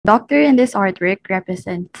Doctor in this artwork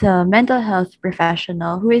represents a mental health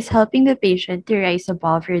professional who is helping the patient to rise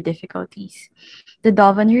above her difficulties. The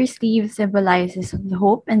dove on her sleeve symbolizes the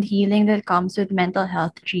hope and healing that comes with mental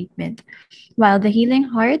health treatment, while the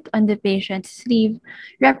healing heart on the patient's sleeve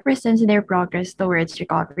represents their progress towards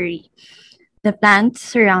recovery. The plants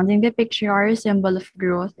surrounding the picture are a symbol of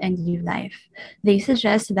growth and new life. They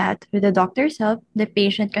suggest that, with the doctor's help, the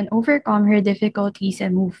patient can overcome her difficulties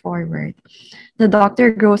and move forward. The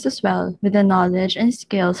doctor grows as well with the knowledge and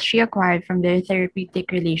skills she acquired from their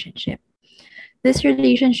therapeutic relationship. This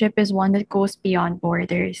relationship is one that goes beyond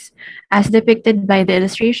borders, as depicted by the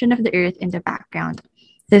illustration of the earth in the background.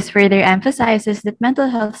 This further emphasizes that mental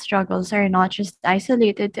health struggles are not just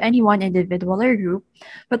isolated to any one individual or group,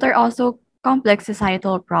 but are also complex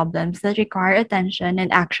societal problems that require attention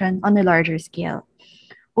and action on a larger scale.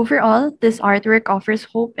 Overall, this artwork offers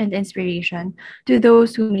hope and inspiration to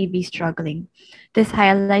those who may be struggling. This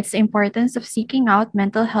highlights the importance of seeking out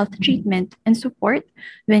mental health treatment and support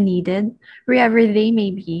when needed, wherever they may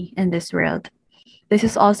be in this world. This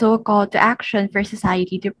is also a call to action for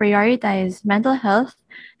society to prioritize mental health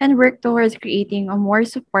and work towards creating a more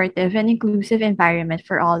supportive and inclusive environment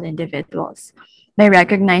for all individuals. By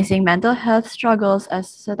recognizing mental health struggles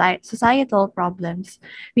as societal problems,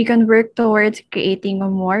 we can work towards creating a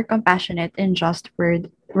more compassionate and just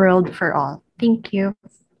world for all. Thank you.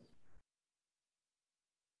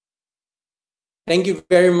 Thank you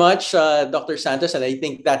very much, Dr. Santos. And I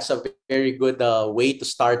think that's a very good way to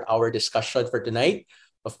start our discussion for tonight.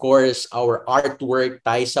 Of course, our artwork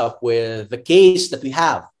ties up with the case that we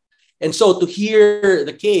have. And so to hear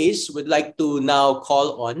the case, we'd like to now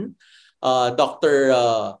call on Dr.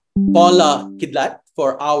 Paula Kidlat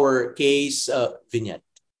for our case vignette.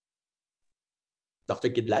 Dr.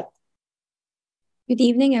 Kidlat. Good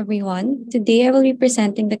evening, everyone. Today I will be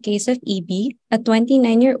presenting the case of EB, a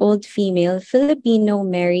 29-year-old female Filipino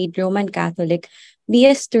married Roman Catholic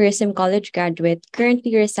BS Tourism College graduate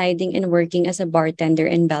currently residing and working as a bartender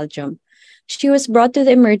in Belgium. She was brought to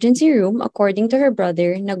the emergency room according to her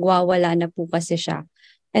brother, nagwawala na po kasi siya.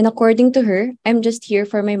 And according to her, I'm just here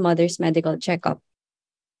for my mother's medical checkup.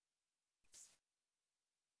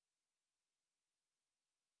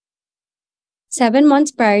 7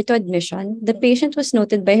 months prior to admission, the patient was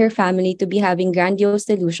noted by her family to be having grandiose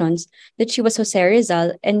delusions that she was Jose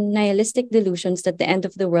Rizal and nihilistic delusions that the end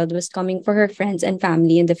of the world was coming for her friends and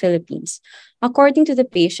family in the Philippines. According to the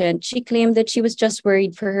patient, she claimed that she was just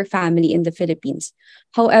worried for her family in the Philippines.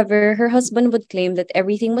 However, her husband would claim that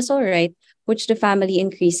everything was all right, which the family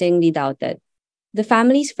increasingly doubted. The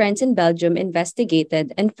family's friends in Belgium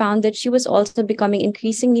investigated and found that she was also becoming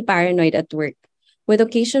increasingly paranoid at work, with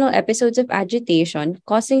occasional episodes of agitation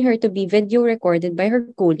causing her to be video recorded by her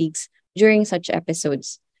colleagues during such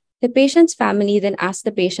episodes. The patient's family then asked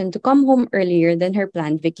the patient to come home earlier than her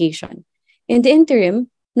planned vacation. In the interim,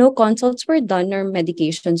 no consults were done nor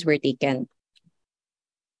medications were taken.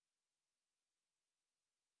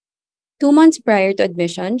 2 months prior to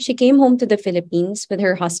admission, she came home to the Philippines with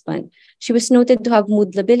her husband. She was noted to have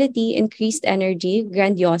mood lability, increased energy,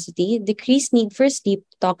 grandiosity, decreased need for sleep,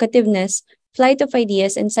 talkativeness, flight of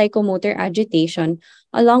ideas, and psychomotor agitation,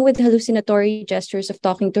 along with hallucinatory gestures of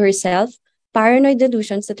talking to herself, paranoid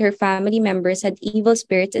delusions that her family members had evil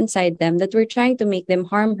spirits inside them that were trying to make them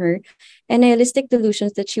harm her, and nihilistic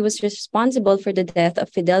delusions that she was responsible for the death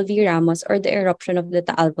of Fidel V. Ramos or the eruption of the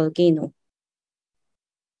Taal volcano.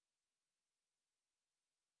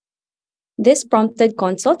 This prompted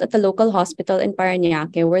consult at a local hospital in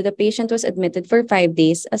Parañaque, where the patient was admitted for 5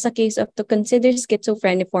 days as a case of to consider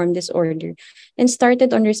schizophreniform disorder and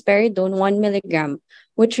started on risperidone 1 milligram,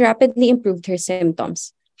 which rapidly improved her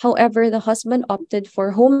symptoms. However, the husband opted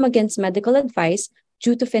for home against medical advice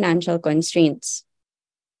due to financial constraints.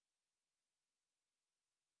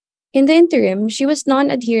 In the interim, she was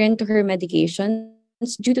non-adherent to her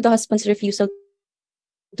medications due to the husband's refusal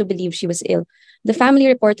to believe she was ill. The family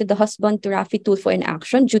reported the husband to Rafi Tulfo in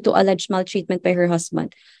action due to alleged maltreatment by her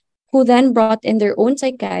husband, who then brought in their own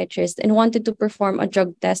psychiatrist and wanted to perform a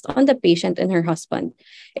drug test on the patient and her husband.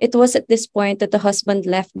 It was at this point that the husband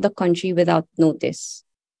left the country without notice.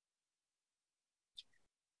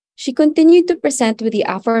 She continued to present with the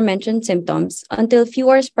aforementioned symptoms until few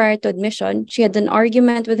hours prior to admission, she had an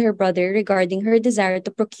argument with her brother regarding her desire to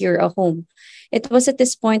procure a home. It was at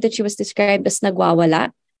this point that she was described as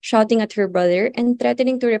nagwawala, shouting at her brother and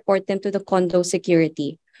threatening to report them to the condo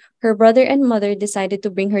security. Her brother and mother decided to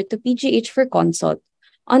bring her to PGH for consult,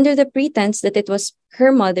 under the pretense that it was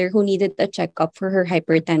her mother who needed a checkup for her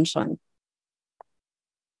hypertension.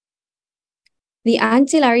 The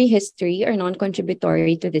ancillary history are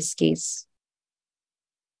non-contributory to this case.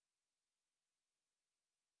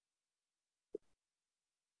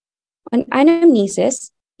 On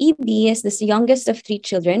anamnesis, EB is the youngest of three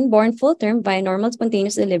children born full term via normal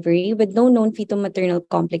spontaneous delivery with no known fetal maternal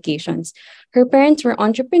complications. Her parents were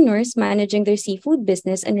entrepreneurs managing their seafood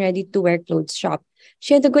business and ready to wear clothes shop.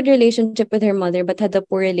 She had a good relationship with her mother but had a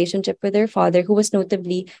poor relationship with her father, who was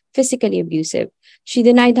notably physically abusive. She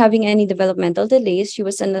denied having any developmental delays. She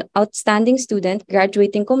was an outstanding student,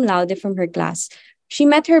 graduating cum laude from her class. She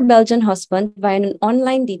met her Belgian husband via an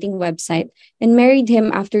online dating website and married him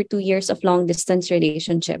after 2 years of long distance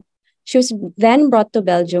relationship. She was then brought to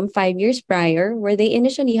Belgium 5 years prior, where they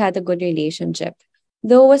initially had a good relationship,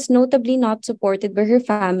 though was notably not supported by her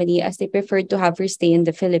family as they preferred to have her stay in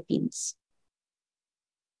the Philippines.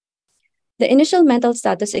 The initial mental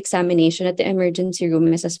status examination at the emergency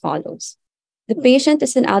room is as follows. The patient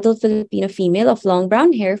is an adult Filipino female of long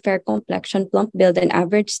brown hair, fair complexion, plump build, and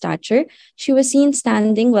average stature. She was seen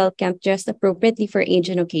standing, well kept, dressed appropriately for age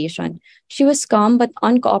and occasion. She was calm but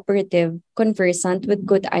uncooperative, conversant with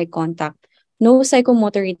good eye contact. No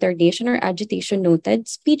psychomotor retardation or agitation noted.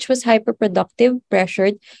 Speech was hyperproductive,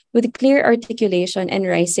 pressured, with clear articulation and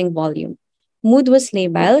rising volume. Mood was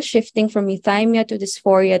labile, shifting from euthymia to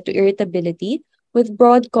dysphoria to irritability, with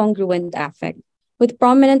broad congruent affect, with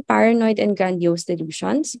prominent paranoid and grandiose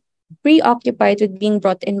delusions, preoccupied with being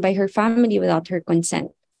brought in by her family without her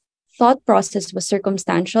consent. Thought process was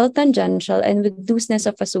circumstantial, tangential, and with looseness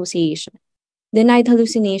of association. Denied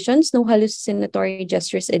hallucinations, no hallucinatory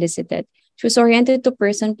gestures elicited. She was oriented to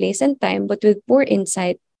person, place, and time, but with poor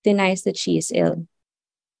insight, denies that she is ill.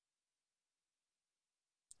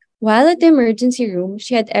 While at the emergency room,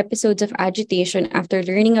 she had episodes of agitation after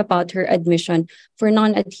learning about her admission for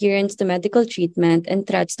non adherence to medical treatment and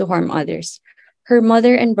threats to harm others. Her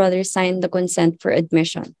mother and brother signed the consent for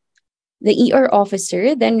admission. The ER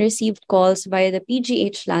officer then received calls via the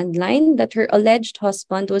PGH landline that her alleged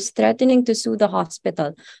husband was threatening to sue the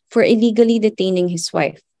hospital for illegally detaining his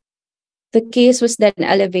wife. The case was then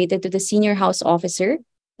elevated to the senior house officer,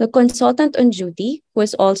 the consultant on duty, who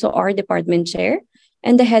was also our department chair,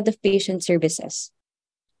 and the head of patient services.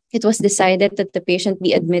 It was decided that the patient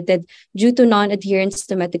be admitted due to non adherence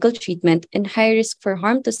to medical treatment and high risk for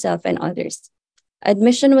harm to self and others.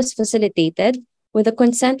 Admission was facilitated with a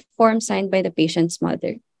consent form signed by the patient's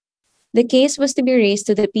mother. The case was to be raised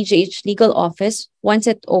to the PGH legal office once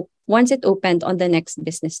it opened on the next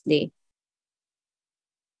business day.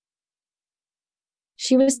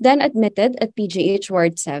 She was then admitted at PGH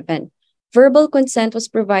Ward 7. Verbal consent was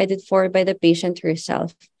provided for by the patient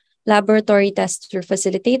herself. Laboratory tests were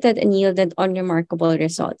facilitated and yielded unremarkable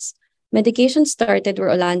results. Medication started were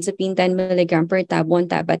olanzapine 10 mg per tab, 1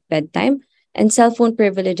 tab at bedtime, and cell phone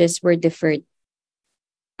privileges were deferred.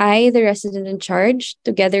 I, the resident in charge,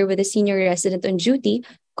 together with the senior resident on duty,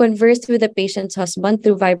 conversed with the patient's husband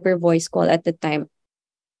through Viber voice call at the time.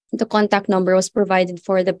 The contact number was provided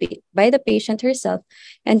by the patient herself,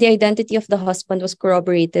 and the identity of the husband was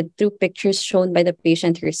corroborated through pictures shown by the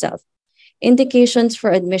patient herself. Indications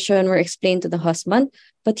for admission were explained to the husband,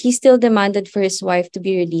 but he still demanded for his wife to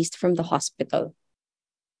be released from the hospital.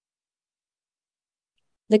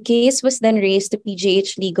 The case was then raised to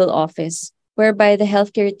PGH legal office, whereby the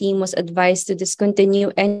healthcare team was advised to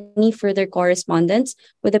discontinue any further correspondence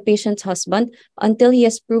with the patient's husband until he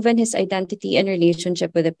has proven his identity and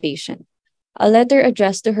relationship with the patient. A letter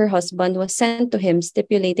addressed to her husband was sent to him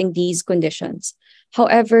stipulating these conditions.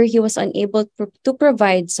 However, he was unable to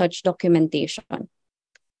provide such documentation.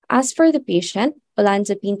 As for the patient,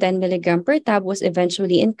 olanzapine 10 mg per tab was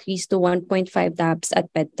eventually increased to 1.5 tabs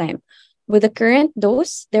at bedtime. With the current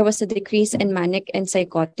dose, there was a decrease in manic and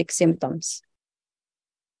psychotic symptoms.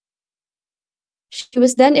 She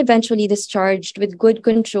was then eventually discharged with good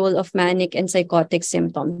control of manic and psychotic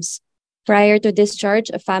symptoms. Prior to discharge,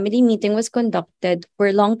 a family meeting was conducted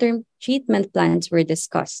where long-term treatment plans were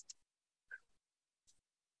discussed.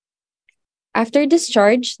 After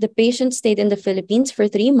discharge, the patient stayed in the Philippines for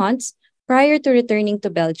 3 months prior to returning to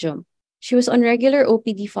Belgium. She was on regular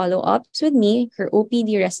OPD follow-ups with me, her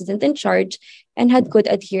OPD resident in charge, and had good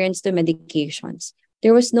adherence to medications.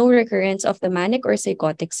 There was no recurrence of the manic or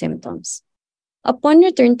psychotic symptoms. Upon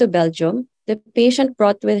return to Belgium, the patient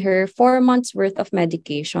brought with her 4 months' worth of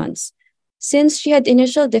medications. Since she had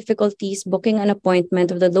initial difficulties booking an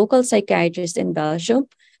appointment with the local psychiatrist in Belgium,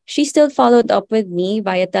 she still followed up with me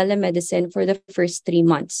via telemedicine for the first 3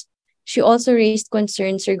 months. She also raised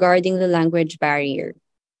concerns regarding the language barrier.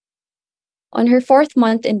 On her 4th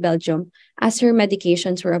month in Belgium, as her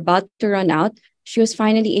medications were about to run out, she was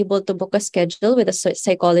finally able to book a schedule with a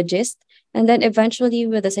psychologist and then eventually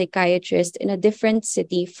with a psychiatrist in a different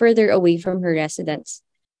city further away from her residence.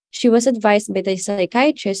 She was advised by the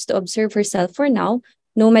psychiatrist to observe herself for now,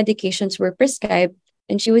 No medications were prescribed,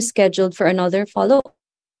 and she was scheduled for another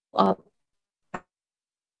follow-up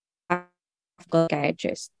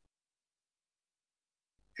psychiatrist.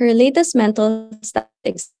 Her latest mental health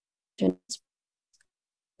status examination,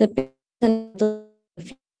 the patient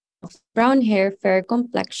brown hair, fair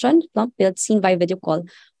complexion, plump build seen by video call.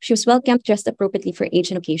 She was well kept, dressed appropriately for age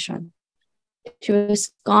and occasion. She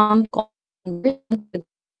was calm, conversant with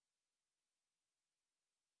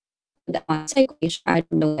psychoation. I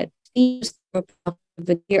don't know that. She was more productive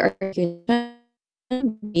with clear articulation,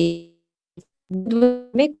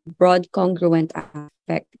 make broad congruent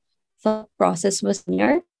affect. Thought process was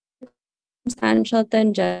near substantial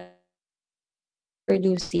tangent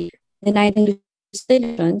Lucy denied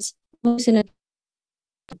hallucinations.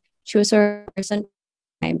 She was a person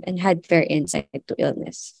time and had fair insight to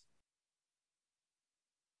illness.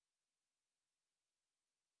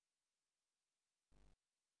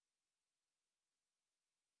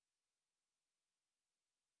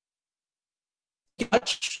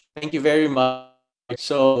 Thank you very much.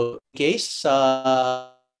 So, in case,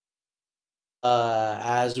 as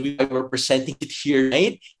we were presenting it here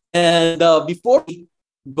tonight, and before we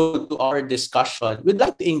go to our discussion, we'd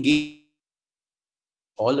like to engage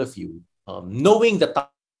all of you, knowing the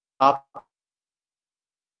topic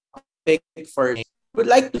for, we'd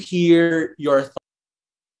like to hear your thoughts.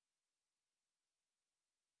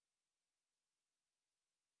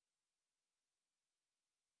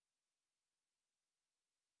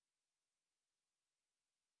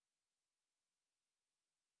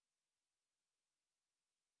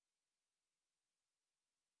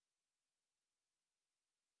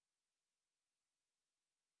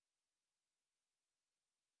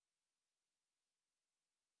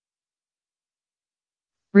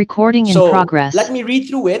 Recording in So progress. let me read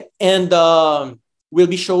through it, and we'll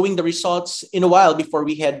be showing the results in a while before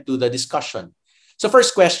we head to the discussion. So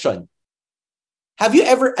first question, have you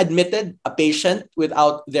ever admitted a patient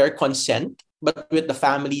without their consent, but with the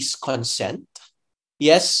family's consent?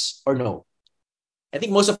 Yes or no? I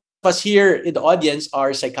think most of us here in the audience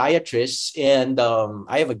are psychiatrists, and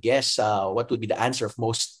I have a guess what would be the answer of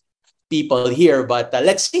most people here, but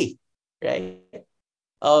let's see, right?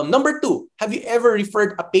 Number two, have you ever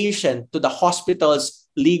referred a patient to the hospital's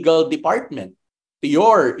legal department, to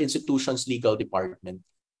your institution's legal department?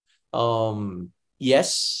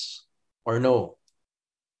 Yes or no?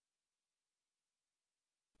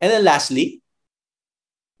 And then lastly,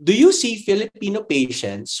 do you see Filipino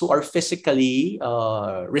patients who are physically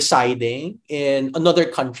residing in another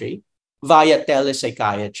country via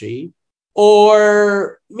telepsychiatry?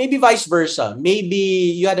 Or maybe vice versa.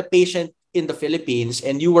 Maybe you had a patient in the Philippines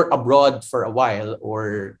and you were abroad for a while,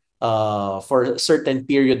 or for a certain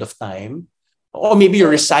period of time. Or maybe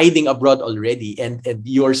you're residing abroad already, and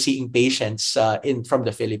you're seeing patients from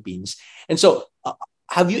the Philippines. And so,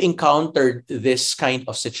 have you encountered this kind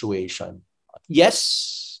of situation?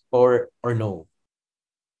 Yes or no?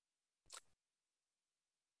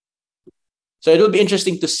 So it will be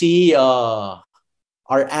interesting to see our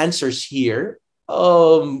answers here.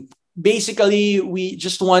 Basically, we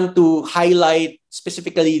just want to highlight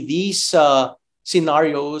specifically these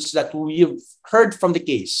scenarios that we've heard from the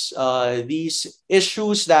case, these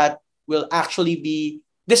issues that we'll actually be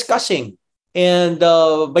discussing. And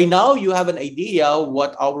by now, you have an idea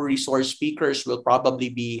what our resource speakers will probably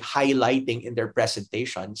be highlighting in their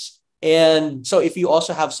presentations. And so if you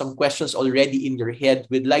also have some questions already in your head,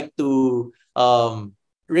 we'd like to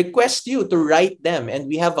request you to write them, and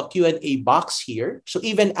we have a Q&A box here. So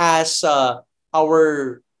even as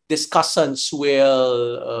our discussants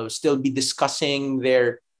will still be discussing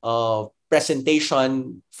their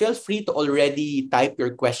presentation, feel free to already type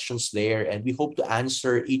your questions there, and we hope to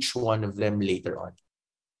answer each one of them later on.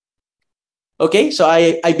 Okay, so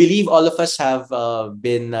I believe all of us have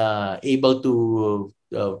been able to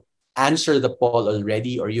answer the poll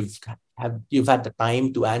already, or you've had the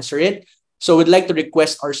time to answer it. So we'd like to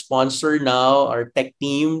request our sponsor now, our tech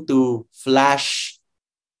team, to flash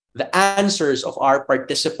the answers of our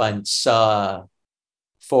participants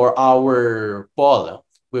for our poll.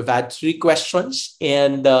 We've had 3 questions,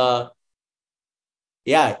 and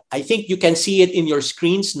yeah, I think you can see it in your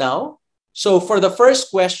screens now. So for the first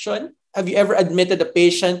question, have you ever admitted a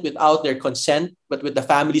patient without their consent, but with the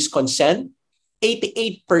family's consent?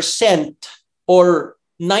 88%, or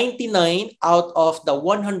 99 out of the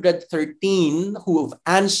 113 who have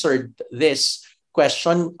answered this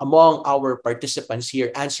question among our participants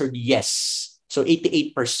here answered yes. So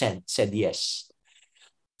 88% said yes.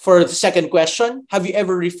 For the second question, have you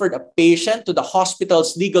ever referred a patient to the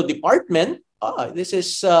hospital's legal department? This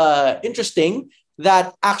is interesting.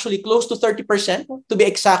 that actually close to 30%, to be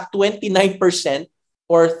exact, 29%,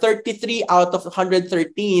 or 33 out of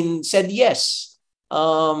 113 said yes.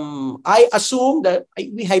 I assume that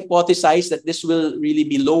we hypothesize that this will really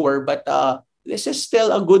be lower, but this is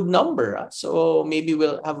still a good number. So maybe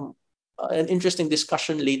we'll have an interesting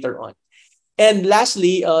discussion later on. And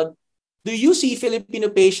lastly, do you see Filipino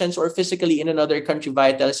patients or physically in another country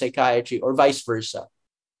via telepsychiatry or vice versa?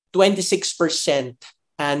 26%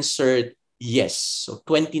 answered yes. So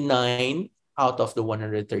 29 out of the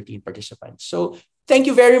 113 participants. So thank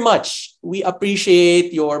you very much. We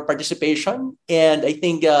appreciate your participation. And I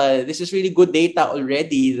think this is really good data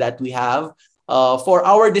already that we have for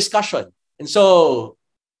our discussion. And so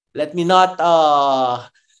let me not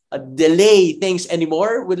delay things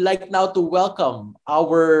anymore. We'd like now to welcome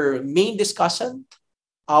our main discussant,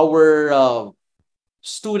 our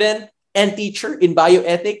student and teacher in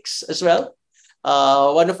bioethics as well.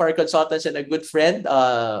 One of our consultants and a good friend,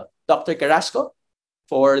 Dr. Carrasco,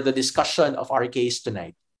 for the discussion of our case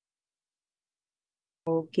tonight.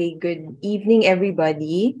 Okay, good evening,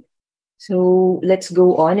 everybody. So let's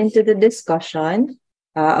go on into the discussion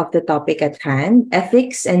of the topic at hand,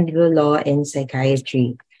 ethics and the law in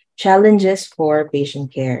psychiatry, challenges for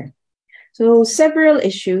patient care. So several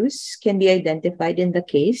issues can be identified in the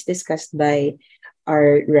case discussed by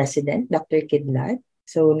our resident, Dr. Kidlat.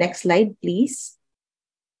 So next slide, please.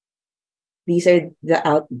 These are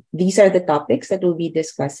the topics that we'll be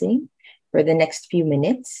discussing for the next few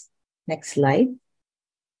minutes. Next slide.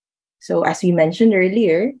 So as we mentioned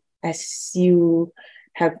earlier, as you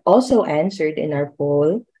have also answered in our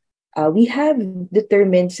poll, we have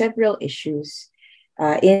determined several issues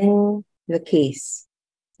in the case.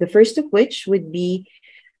 The first of which would be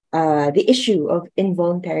the issue of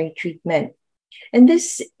involuntary treatment. And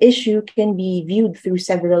this issue can be viewed through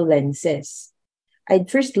several lenses.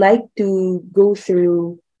 I'd first like to go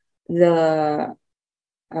through the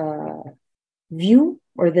view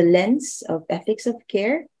or the lens of ethics of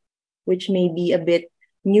care, which may be a bit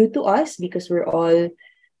new to us because we're all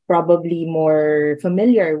probably more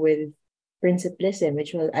familiar with principlism,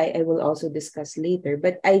 which I will also discuss later.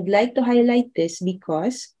 But I'd like to highlight this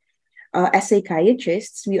because as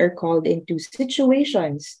psychiatrists, we are called into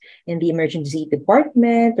situations in the emergency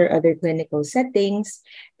department or other clinical settings,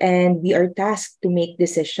 and we are tasked to make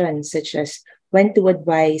decisions such as when to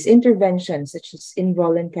advise interventions such as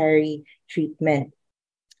involuntary treatment.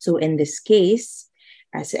 So in this case,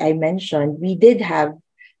 as I mentioned, we did have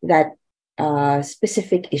that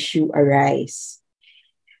specific issue arise.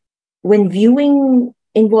 When viewing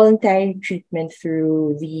involuntary treatment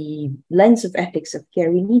through the lens of ethics of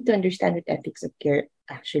care, we need to understand what ethics of care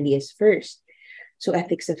actually is first. So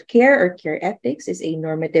ethics of care or care ethics is a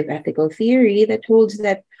normative ethical theory that holds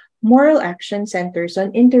that moral action centers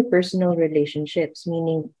on interpersonal relationships,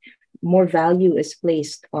 meaning more value is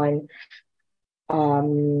placed on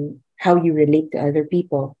how you relate to other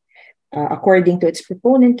people. According to its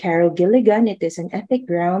proponent, Carol Gilligan, it is an ethic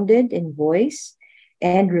grounded in voice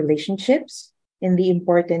and relationships, in the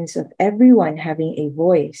importance of everyone having a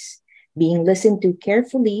voice, being listened to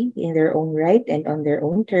carefully in their own right and on their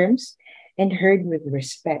own terms, and heard with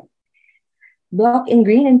respect. Block and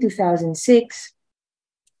Green in 2006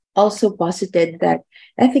 also posited that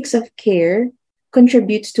ethics of care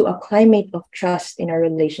contributes to a climate of trust in our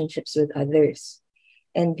relationships with others.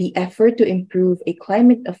 And the effort to improve a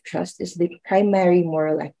climate of trust is the primary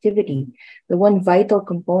moral activity, the one vital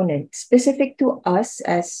component. Specific to us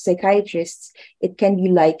as psychiatrists, it can be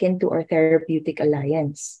likened to our therapeutic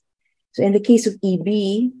alliance. So in the case of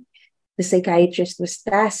EB, the psychiatrist was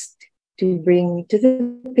tasked to bring to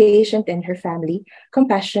the patient and her family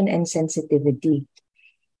compassion and sensitivity,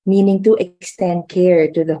 meaning to extend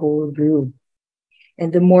care to the whole group.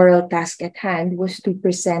 And the moral task at hand was to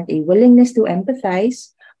present a willingness to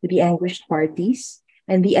empathize with the anguished parties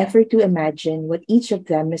and the effort to imagine what each of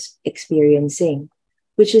them is experiencing,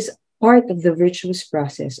 which is part of the virtuous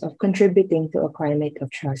process of contributing to a climate of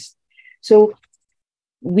trust. So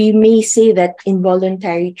we may say that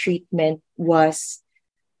involuntary treatment was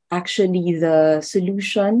actually the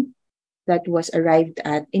solution that was arrived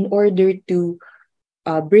at in order to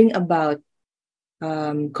bring about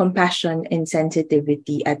compassion and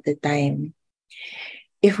sensitivity at the time.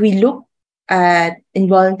 If we look at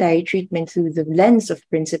involuntary treatment through the lens of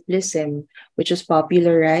principlism, which was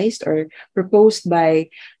popularized or proposed by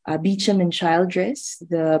Beecham and Childress,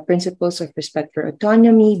 the principles of respect for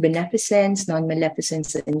autonomy, beneficence,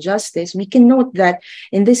 non-maleficence, and justice, we can note that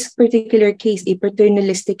in this particular case, a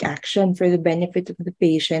paternalistic action for the benefit of the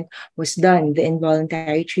patient was done, the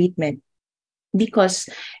involuntary treatment. because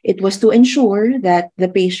it was to ensure that the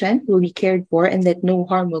patient will be cared for and that no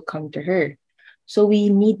harm will come to her. So we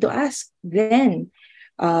need to ask then,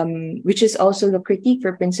 which is also the critique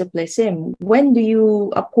for principalism, when do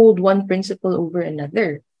you uphold one principle over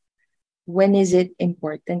another? When is it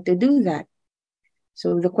important to do that?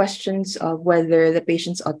 So the questions of whether the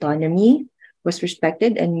patient's autonomy was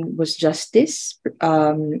respected and was justice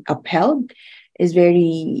upheld is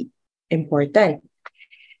very important.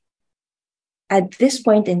 At this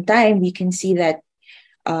point in time, we can see that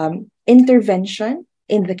intervention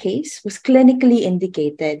in the case was clinically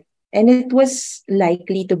indicated and it was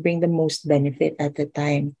likely to bring the most benefit at the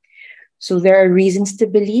time. So there are reasons to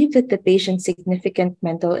believe that the patient's significant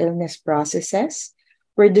mental illness processes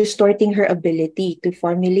were distorting her ability to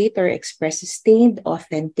formulate or express sustained,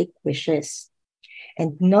 authentic wishes.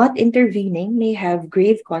 And not intervening may have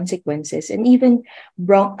grave consequences and even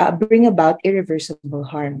bring about irreversible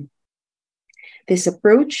harm. This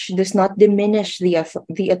approach does not diminish the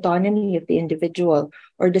autonomy of the individual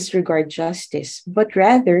or disregard justice, but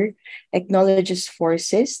rather acknowledges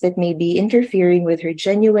forces that may be interfering with her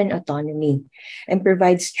genuine autonomy and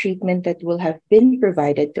provides treatment that will have been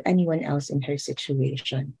provided to anyone else in her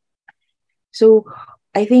situation. So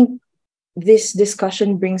I think this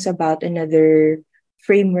discussion brings about another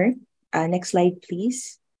framework. Next slide,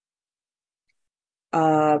 please.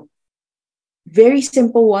 Very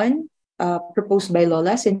simple one. Proposed by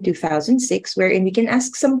Lolas in 2006, wherein we can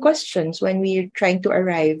ask some questions when we're trying to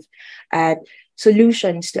arrive at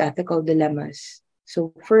solutions to ethical dilemmas.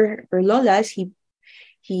 So for Lolas,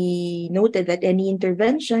 he noted that any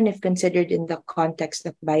intervention, if considered in the context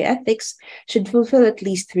of bioethics, should fulfill at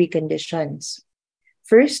least three conditions.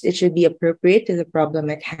 First, it should be appropriate to the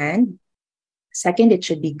problem at hand. Second, it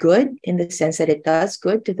should be good in the sense that it does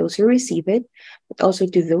good to those who receive it, but also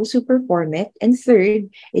to those who perform it. And third,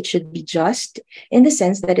 it should be just in the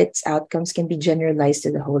sense that its outcomes can be generalized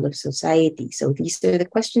to the whole of society. So these are the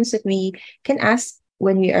questions that we can ask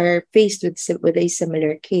when we are faced with a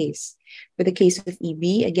similar case. For the case of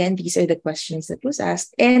EB, again, these are the questions that was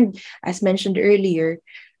asked. And as mentioned earlier,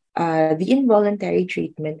 the involuntary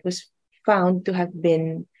treatment was found to have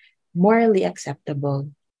been morally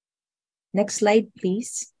acceptable. Next slide,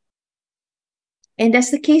 please. And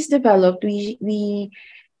as the case developed, we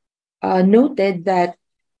noted that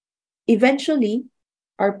eventually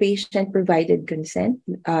our patient provided consent,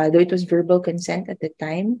 though it was verbal consent at the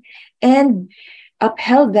time, and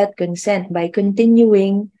upheld that consent by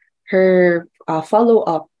continuing her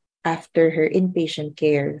follow-up after her inpatient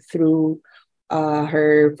care through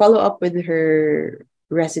her follow-up with her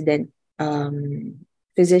resident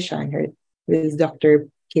physician, with Dr.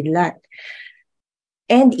 Kidlat,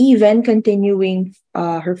 and even continuing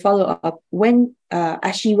her follow-up when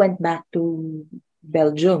as she went back to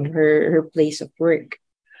Belgium, her place of work.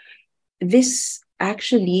 This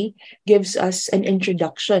actually gives us an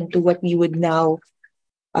introduction to what we would now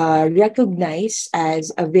recognize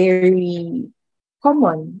as a very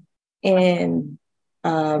common and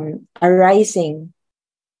arising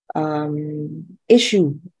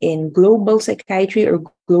issue in global psychiatry or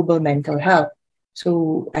global mental health.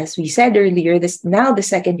 So, as we said earlier, now the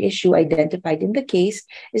second issue identified in the case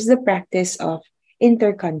is the practice of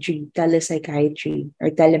inter-country telepsychiatry or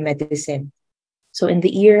telemedicine. So, in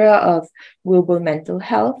the era of global mental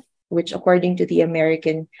health, which according to the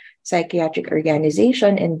American Psychiatric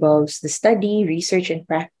Organization involves the study, research, and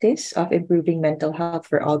practice of improving mental health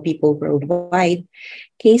for all people worldwide,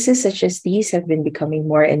 cases such as these have been becoming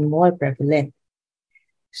more and more prevalent.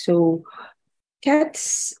 So,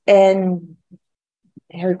 Katz and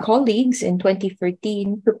her colleagues in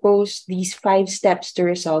 2014 proposed these 5 steps to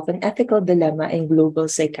resolve an ethical dilemma in global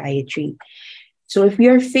psychiatry. So if we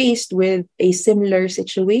are faced with a similar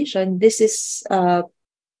situation, this is a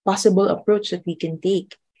possible approach that we can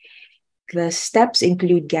take. The steps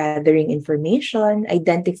include gathering information,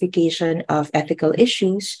 identification of ethical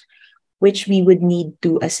issues, which we would need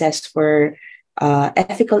to assess for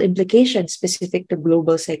ethical implications specific to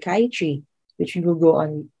global psychiatry, which we will go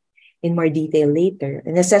on in more detail later,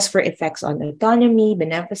 and assess for effects on autonomy,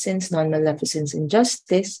 beneficence, non-maleficence, and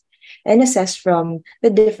justice, and assess from the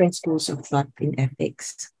different schools of thought in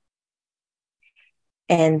ethics.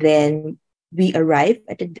 And then we arrive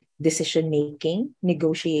at a decision-making,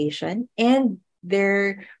 negotiation, and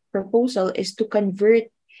their proposal is to convert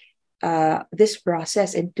this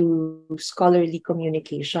process into scholarly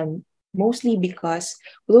communication, mostly because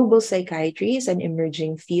global psychiatry is an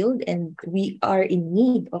emerging field and we are in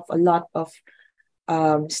need of a lot of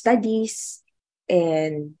studies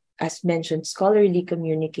and, as mentioned, scholarly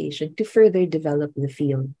communication to further develop the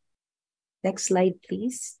field. Next slide,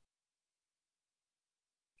 please.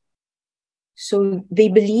 So they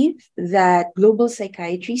believe that global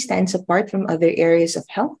psychiatry stands apart from other areas of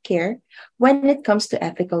healthcare when it comes to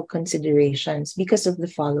ethical considerations because of the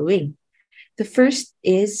following. The first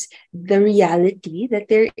is the reality that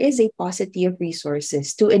there is a paucity of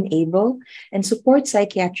resources to enable and support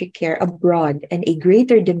psychiatric care abroad and a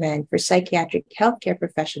greater demand for psychiatric healthcare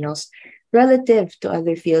professionals relative to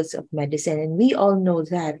other fields of medicine. And we all know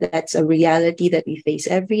that that's a reality that we face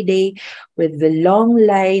every day with the long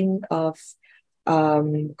line of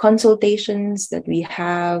consultations that we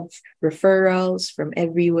have, referrals from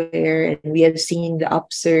everywhere, and we have seen the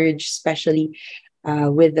upsurge, especially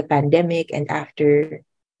with the pandemic and after,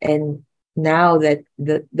 and now that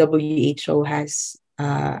the WHO has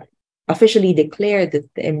officially declared that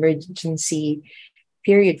the emergency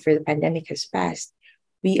period for the pandemic has passed,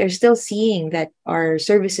 we are still seeing that our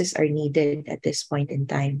services are needed at this point in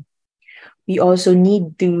time. We also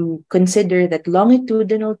need to consider that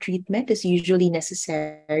longitudinal treatment is usually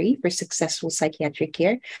necessary for successful psychiatric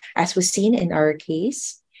care, as was seen in our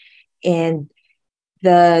case. And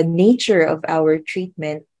the nature of our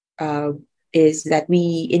treatment is that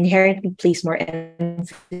we inherently place more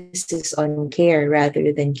emphasis on care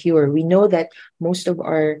rather than cure. We know that most of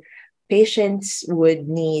our patients would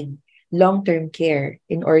need long-term care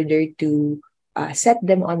in order to set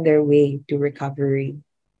them on their way to recovery.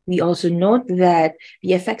 We also note that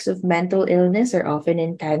the effects of mental illness are often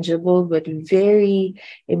intangible but very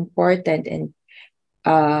important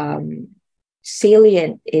and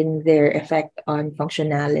salient in their effect on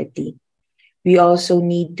functionality. We also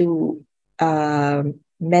need to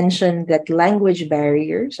mention that language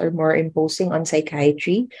barriers are more imposing on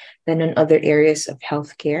psychiatry than on other areas of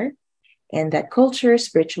healthcare, and that culture,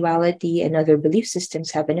 spirituality, and other belief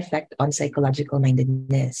systems have an effect on psychological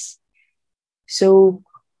mindedness. So,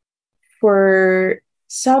 for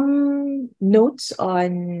some notes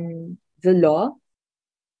on the law,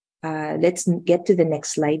 let's get to the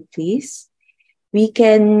next slide, please. We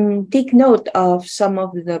can take note of some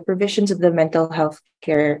of the provisions of the mental health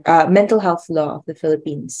law of the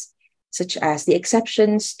Philippines, such as the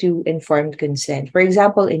exceptions to informed consent. For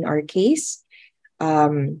example, in our case,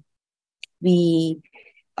 we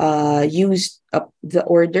used the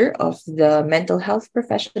order of the mental health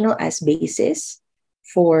professional as basis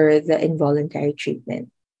for the involuntary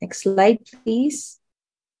treatment. Next slide, please.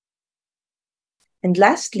 And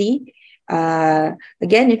lastly,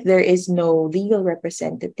 again, if there is no legal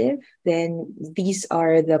representative, then these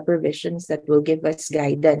are the provisions that will give us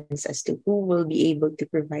guidance as to who will be able to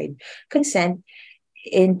provide consent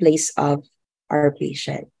in place of our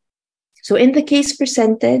patient. So in the case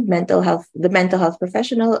presented, the mental health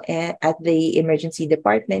professional at the emergency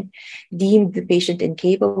department deemed the patient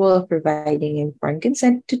incapable of providing informed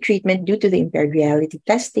consent to treatment due to the impaired reality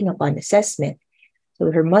testing upon assessment.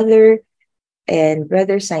 So her mother and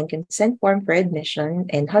brother signed consent form for admission,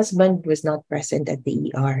 and husband was not present at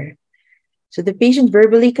the ER. So the patient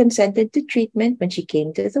verbally consented to treatment when she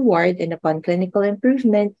came to the ward, and upon clinical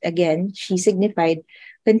improvement, again, she signified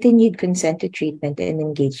continued consent to treatment and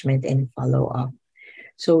engagement in follow-up.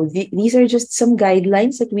 So these are just some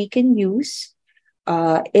guidelines that we can use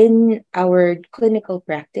in our clinical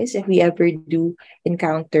practice if we ever do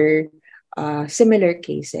encounter similar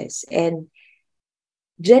cases. And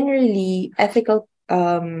generally, ethical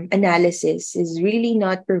analysis is really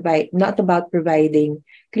not about providing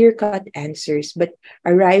clear-cut answers, but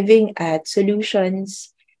arriving at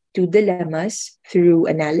solutions to dilemmas through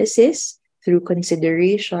analysis, through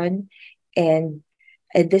consideration, and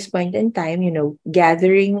at this point in time,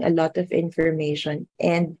 gathering a lot of information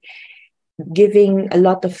and giving a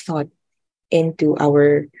lot of thought into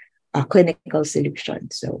our clinical solution.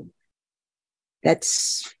 So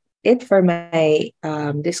that's it for my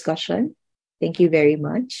discussion. Thank you very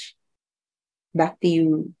much. Back to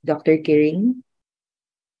you, Dr. Kiring.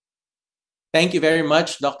 Thank you very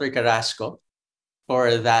much, Dr. Carrasco,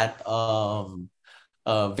 for that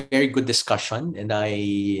very good discussion. And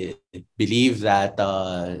I believe that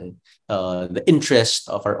the interest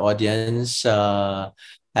of our audience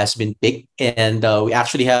has been picked. And we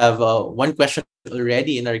actually have one question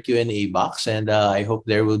already in our Q&A box, and I hope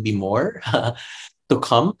there will be more to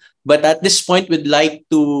come. But at this point, we'd like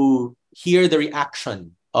to hear the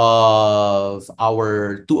reaction of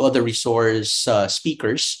our two other resource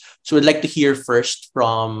speakers. So we'd like to hear first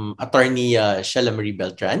from Attorney Sheila Marie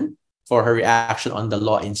Beltran for her reaction on the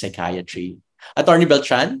law in psychiatry. Attorney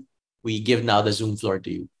Beltran, we give now the Zoom floor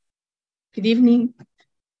to you. Good evening.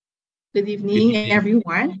 Good evening,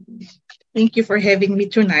 everyone. Thank you for having me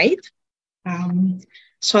tonight.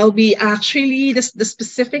 So I'll be actually the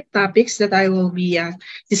specific topics that I will be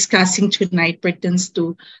discussing tonight pertain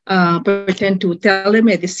to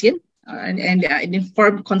telemedicine and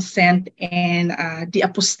informed consent and the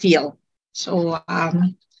apostille. So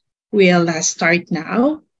we'll start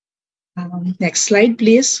now. Next slide,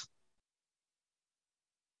 please.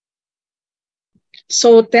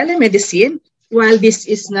 So telemedicine, while this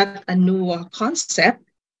is not a new concept,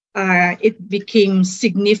 it became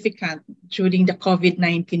significant during the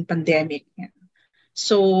COVID-19 pandemic.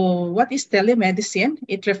 So what is telemedicine?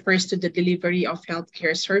 It refers to the delivery of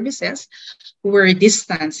healthcare services where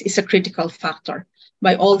distance is a critical factor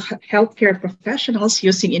by all healthcare professionals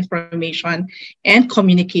using information and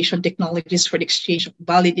communication technologies for the exchange of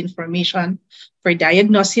valid information for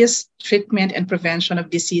diagnosis, treatment, and prevention of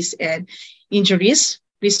disease and injuries,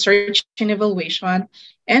 research and evaluation,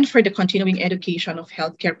 and for the continuing education of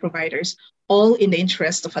healthcare providers, all in the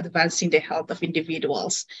interest of advancing the health of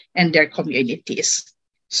individuals and their communities.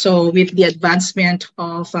 So with the advancement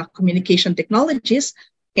of communication technologies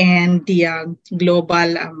and the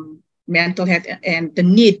global mental health and the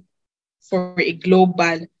need for a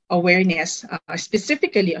global awareness,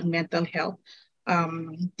 specifically on mental health,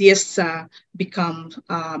 this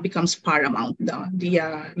becomes paramount,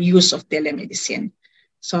 the use of telemedicine.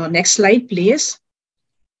 So next slide, please.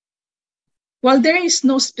 While there is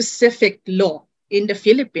no specific law in the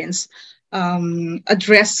Philippines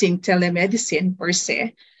addressing telemedicine per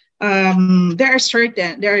se,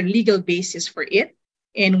 there are legal basis for it.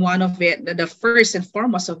 And one of it, the first and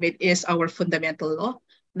foremost of it, is our fundamental law,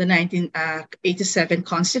 the 1987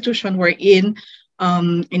 Constitution, wherein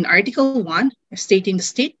in Article 1, stating the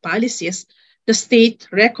state policies, the state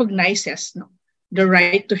recognizes the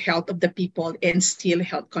right to health of the people and still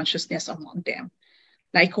health consciousness among them.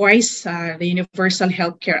 Likewise, the Universal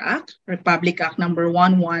Healthcare Act, Republic Act number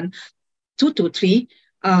 11223,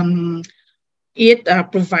 it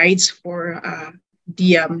provides for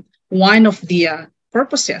one of the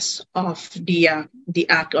purposes of the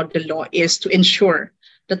act or the law is to ensure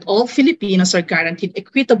that all Filipinos are guaranteed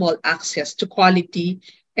equitable access to quality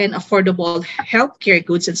and affordable healthcare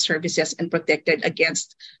goods and services and protected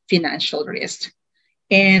against financial risk.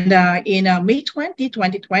 And in May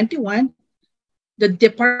 2021, the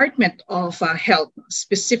Department of Health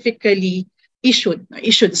specifically issued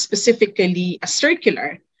specifically a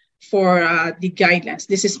circular for the guidelines.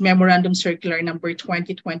 This is Memorandum Circular number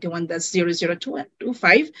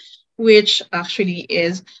 2021-00225, which actually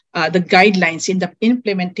is the guidelines in the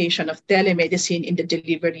implementation of telemedicine in the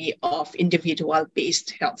delivery of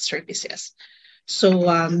individual-based health services.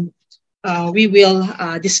 So we will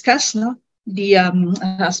discuss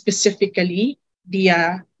specifically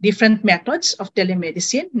the different methods of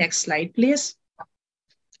telemedicine. Next slide, please.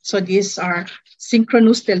 So these are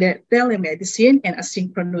synchronous telemedicine and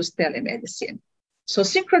asynchronous telemedicine. So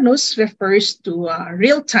synchronous refers to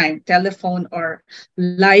real-time telephone or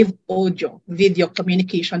live audio video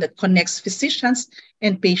communication that connects physicians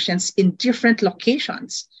and patients in different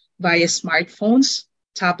locations via smartphones,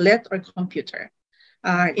 tablet, or computer.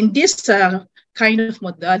 In this kind of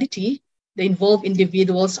modality, the involved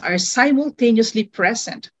individuals are simultaneously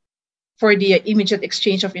present for the immediate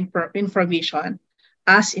exchange of information,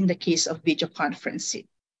 as in the case of video conferencing.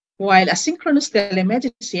 While asynchronous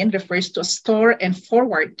telemedicine refers to store and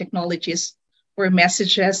forward technologies where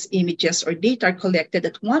messages, images, or data are collected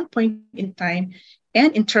at one point in time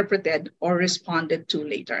and interpreted or responded to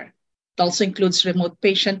later. It also includes remote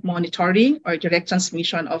patient monitoring or direct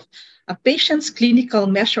transmission of a patient's clinical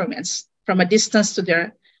measurements from a distance to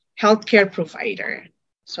their healthcare provider.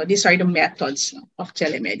 So these are the methods of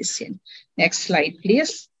telemedicine. Next slide,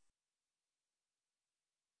 please.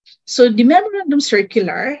 So the memorandum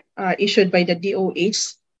circular issued by the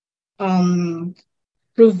DOH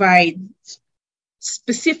provides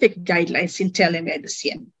specific guidelines in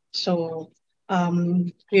telemedicine. So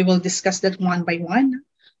we will discuss that one by one.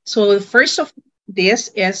 So the first of this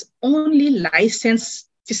is only licensed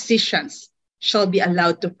physicians shall be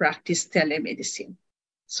allowed to practice telemedicine.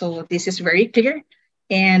 So this is very clear.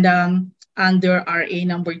 And under RA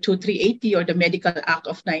number 2380 or the Medical Act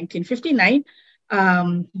of 1959,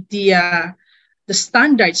 the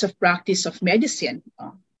standards of practice of medicine,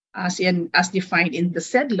 as defined in the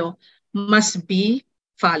said law, must be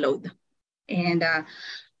followed. And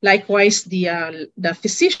likewise, the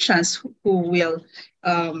physicians who will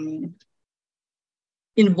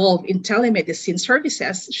involve in telemedicine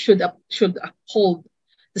services should uphold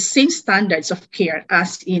the same standards of care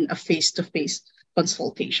as in a face-to-face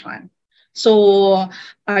consultation. So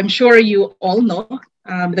I'm sure you all know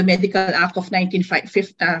the Medical Act of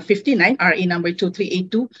 1959, RA number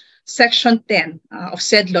 2382, Section 10 of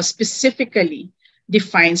said law specifically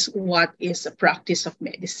defines what is a practice of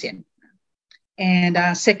medicine. And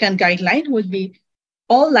second guideline would be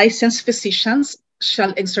all licensed physicians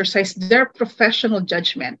shall exercise their professional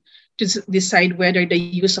judgment to decide whether the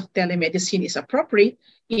use of telemedicine is appropriate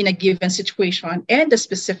in a given situation and the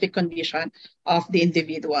specific condition of the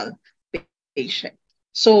individual patient.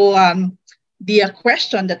 So the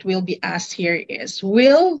question that will be asked here is,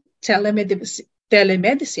 will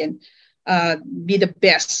telemedicine be the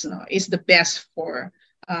best, is the best for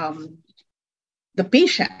the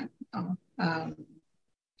patient?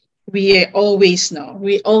 We always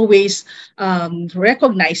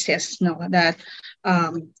recognize that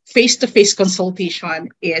face-to-face consultation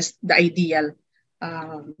is the ideal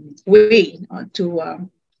way to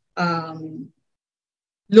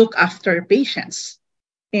look after patients.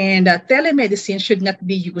 And telemedicine should not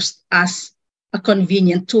be used as a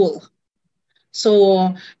convenient tool.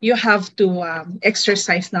 So you have to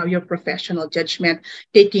exercise now your professional judgment,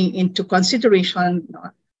 taking into consideration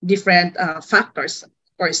different factors. Of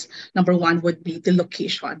course, number one would be the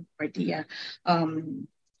location or the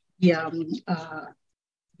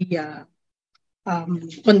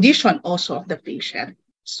condition also of the patient.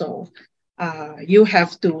 So you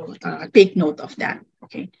have to take note of that.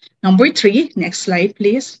 Okay. Number three, next slide,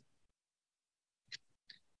 please.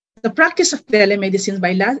 The practice of telemedicine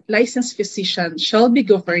by licensed physicians shall be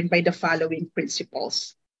governed by the following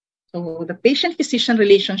principles. So the patient-physician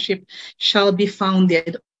relationship shall be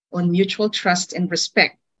founded on mutual trust and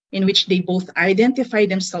respect, in which they both identify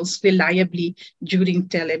themselves reliably during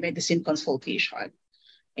telemedicine consultation.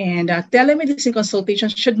 And telemedicine consultation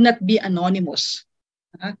should not be anonymous.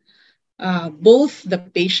 Both the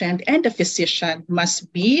patient and the physician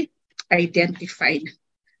must be identified.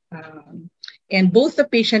 And both the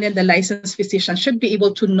patient and the licensed physician should be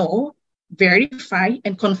able to know, verify,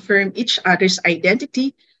 and confirm each other's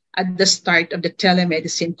identity at the start of the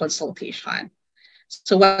telemedicine consultation.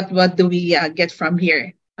 So what do we get from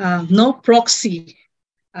here? No proxy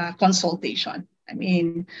consultation. I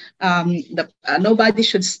mean, nobody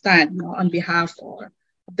should stand on behalf of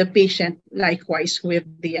the patient, likewise with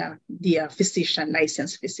the physician,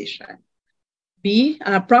 licensed physician. B,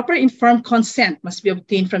 proper informed consent must be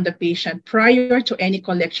obtained from the patient prior to any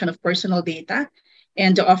collection of personal data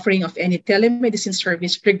and the offering of any telemedicine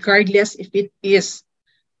service, regardless if it is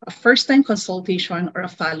a first-time consultation or a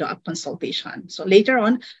follow-up consultation. So later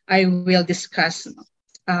on, I will discuss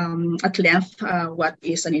at length what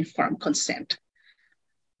is an informed consent.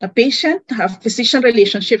 The patient-physician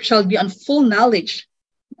relationship shall be on full knowledge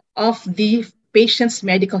of the patient's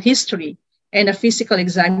medical history and a physical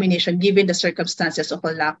examination given the circumstances of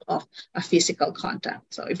a lack of a physical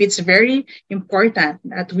contact. So if it's very important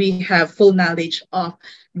that we have full knowledge of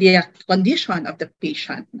the condition of the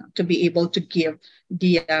patient to be able to give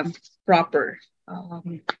the proper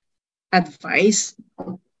advice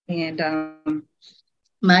and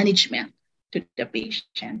management to the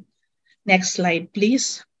patient. Next slide,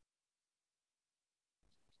 please.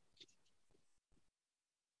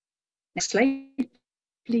 Next slide,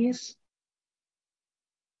 please.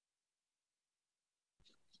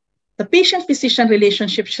 The patient-physician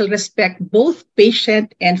relationship shall respect both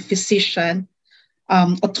patient and physician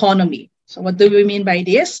autonomy. So what do we mean by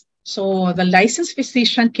this? So the licensed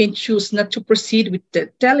physician can choose not to proceed with the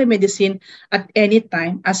telemedicine at any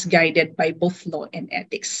time as guided by both law and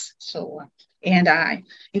ethics. So, and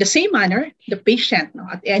in the same manner, the patient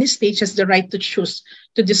at any stage has the right to choose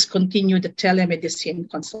to discontinue the telemedicine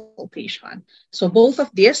consultation. So both of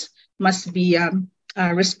these must be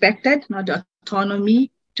respected, the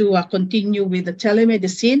autonomy to continue with the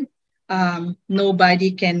telemedicine.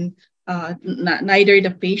 Nobody can, neither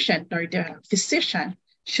the patient nor the physician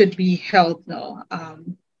should be held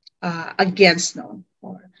against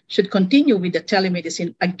or should continue with the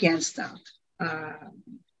telemedicine against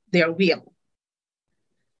their will.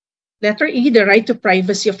 Letter E, the right to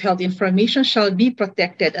privacy of health information shall be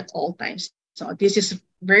protected at all times. So this is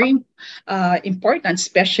very important,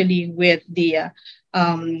 especially with the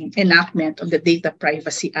enactment of the Data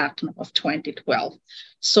Privacy Act of 2012.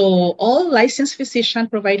 So all licensed physicians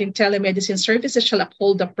providing telemedicine services shall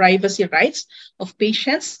uphold the privacy rights of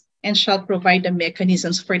patients and shall provide the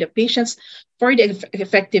mechanisms for the patients for the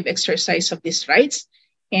effective exercise of these rights.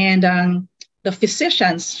 And the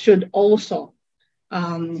physicians should also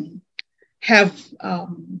have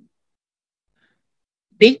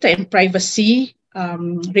data and privacy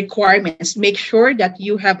requirements. Make sure that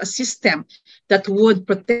you have a system that would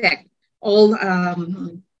protect all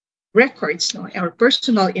records or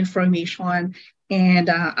personal information and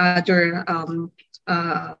other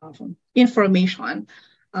information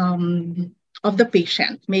of the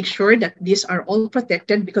patient. Make sure that these are all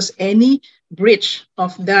protected, because any breach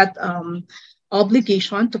of that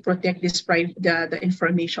obligation to protect the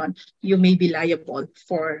information, you may be liable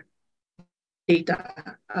for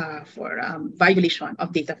data violation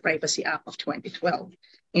of Data Privacy Act of 2012.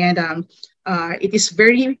 And it is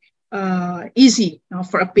very easy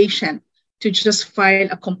for a patient to just file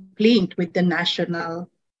a complaint with the National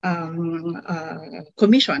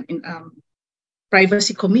Commission in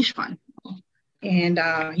Privacy Commission. And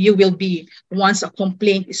you will be, once a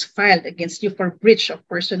complaint is filed against you for breach of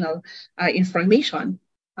personal information,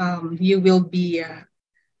 you will be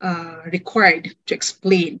required to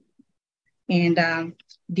explain. And that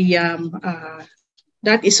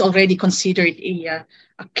is already considered a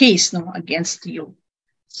case against you.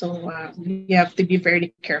 So you have to be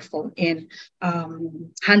very careful in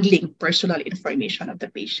handling personal information of the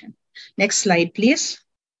patient. Next slide, please.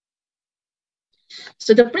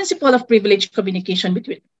 So the principle of privileged communication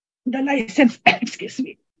between the licensed, excuse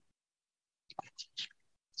me.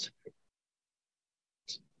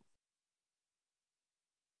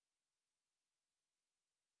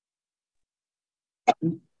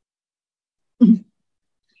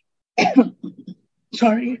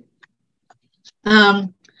 Sorry.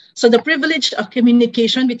 So the privilege of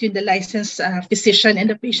communication between the licensed physician and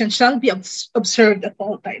the patient shall be observed at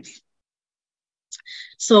all times.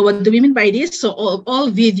 So what do we mean by this? So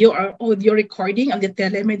all video or audio recording of the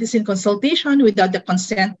telemedicine consultation without the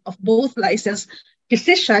consent of both licensed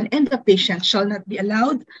physician and the patient shall not be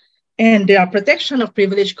allowed. And the protection of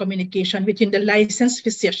privileged communication between the licensed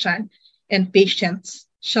physician and patients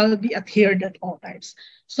shall be adhered at all times.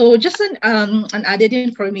 So just an added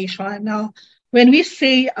information. Now, when we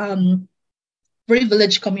say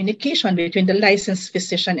privileged communication between the licensed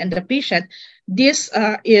physician and the patient, this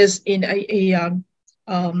is in a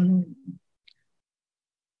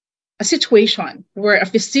situation where a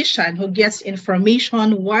physician who gets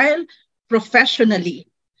information while professionally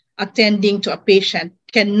attending to a patient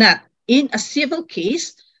cannot, in a civil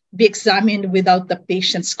case, be examined without the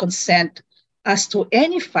patient's consent as to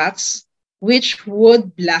any facts which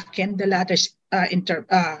would blacken the latter's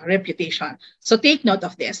reputation. So take note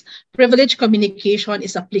of this. Privileged communication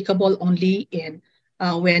is applicable only in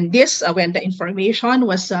when the information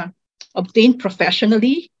was obtained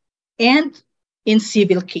professionally and in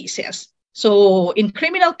civil cases. So in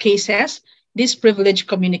criminal cases, this privileged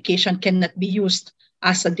communication cannot be used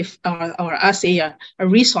as a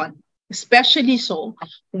reason, especially so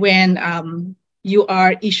when you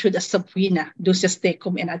are issued a subpoena, duces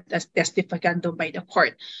tecum and testificando by the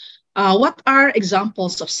court. What are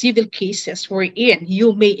examples of civil cases wherein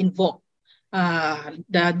you may invoke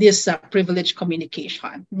this privileged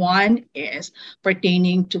communication? One is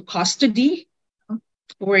pertaining to custody,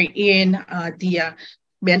 wherein the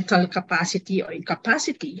mental capacity or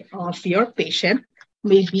incapacity of your patient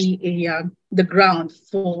may be the ground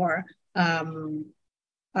for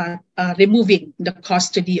removing the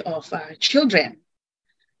custody of children.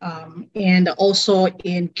 And also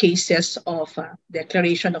in cases of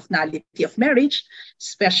declaration of nullity of marriage,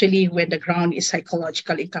 especially when the ground is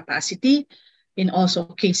psychological incapacity, in also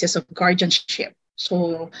cases of guardianship.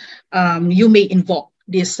 So you may invoke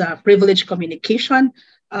this privileged communication,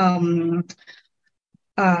 and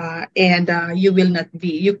you will not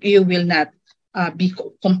be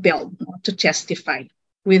compelled to testify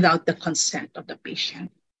without the consent of the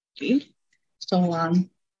patient. Okay, so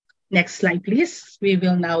next slide, please. We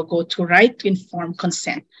will now go to right to informed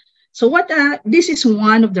consent. So this is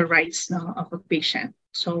one of the rights now of a patient.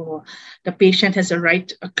 So the patient has a right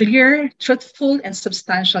to a clear, truthful, and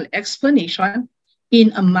substantial explanation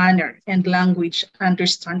in a manner and language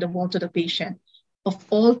understandable to the patient of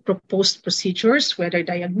all proposed procedures, whether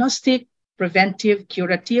diagnostic, preventive,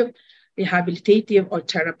 curative, rehabilitative, or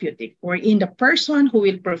therapeutic, wherein the person who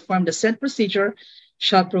will perform the said procedure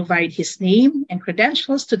shall provide his name and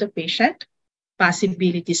credentials to the patient,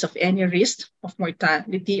 possibilities of any risk of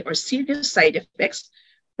mortality or serious side effects,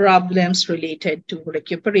 problems related to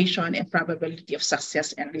recuperation, and probability of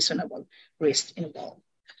success and reasonable risk involved.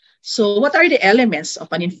 So what are the elements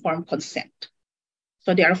of an informed consent?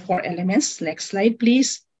 So there are 4 elements. Next slide,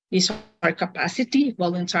 please. These are capacity,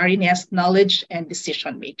 voluntariness, knowledge, and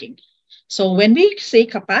decision-making. So when we say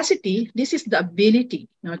capacity, this is the ability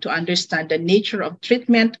to understand the nature of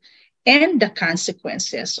treatment and the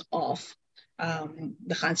consequences of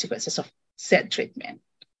said treatment.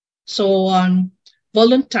 So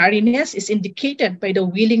voluntariness is indicated by the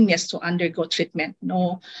willingness to undergo treatment,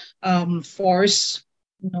 no force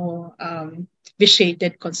no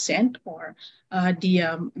vitiated consent, or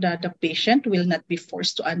the patient will not be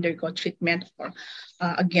forced to undergo treatment or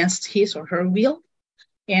against his or her will.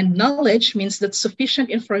 And knowledge means that sufficient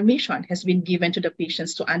information has been given to the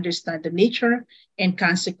patients to understand the nature and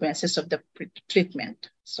consequences of the treatment.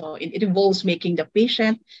 So it involves making the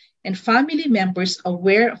patient and family members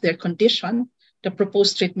aware of their condition, the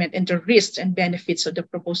proposed treatment, and the risks and benefits of the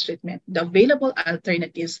proposed treatment, the available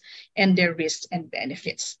alternatives, and their risks and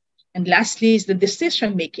benefits. And lastly is the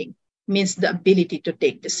decision making, means the ability to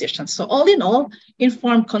take decisions. So all in all,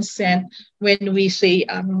 informed consent, when we say,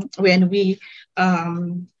 when we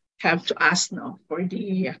have to ask now for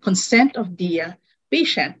the consent of the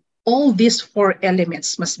patient, all these four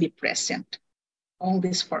elements must be present. All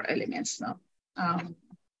these four elements now.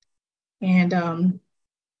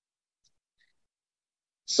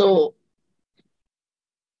 So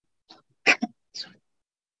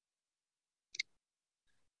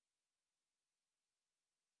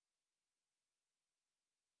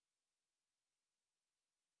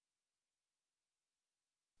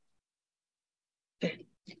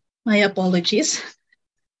my apologies.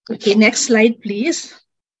 Okay, next slide, please.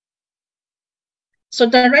 So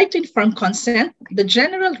the right to informed consent, the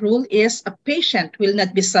general rule is a patient will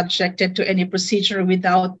not be subjected to any procedure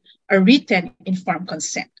without a written informed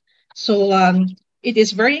consent. So it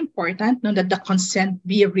is very important that the consent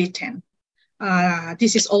be written.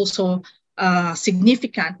 This is also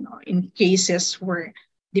significant in cases where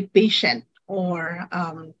the patient or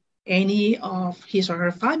any of his or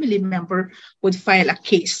her family member would file a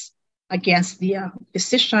case against the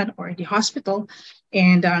physician or the hospital,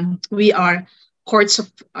 and we are courts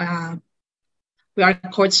of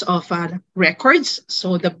records.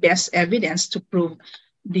 So the best evidence to prove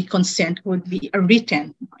the consent would be a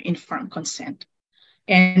written informed consent.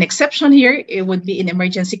 An exception here, it would be in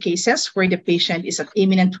emergency cases where the patient is at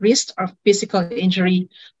imminent risk of physical injury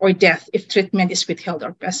or death if treatment is withheld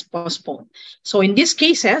or postponed. So in these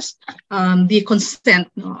cases, the consent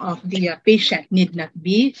of the patient need not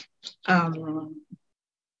be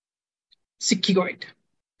secured.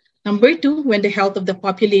 Number two, when the health of the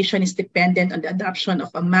population is dependent on the adoption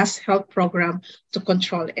of a mass health program to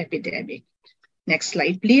control epidemic. Next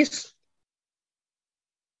slide, please.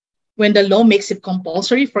 When the law makes it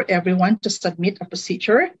compulsory for everyone to submit a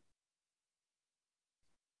procedure.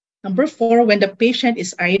 Number four, when the patient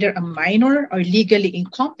is either a minor or legally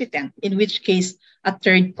incompetent, in which case a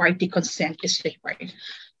third-party consent is required.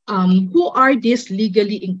 Who are these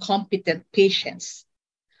legally incompetent patients?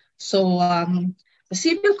 So the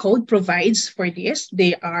Civil Code provides for this.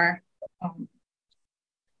 They are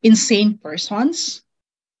insane persons,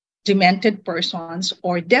 demented persons,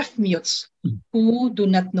 or deaf mutes who do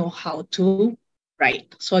not know how to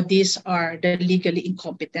write. So these are the legally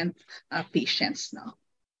incompetent patients now.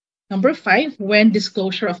 Number five, when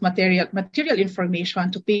disclosure of material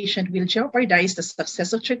information to patient will jeopardize the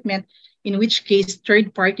success of treatment, in which case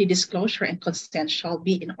third-party disclosure and consent shall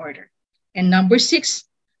be in order. And number six,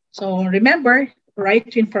 so remember, right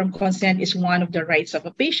to informed consent is one of the rights of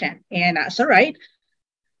a patient. And as a right,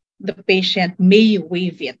 the patient may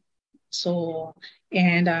waive it. So,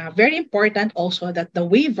 and very important also that the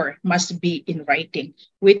waiver must be in writing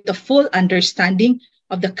with the full understanding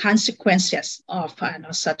of the consequences of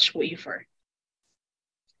such waiver.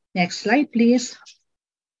 Next slide, please.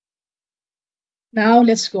 Now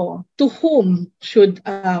let's go. To whom should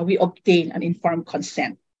we obtain an informed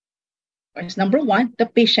consent? First, number one, the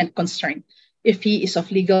patient concerned, if he is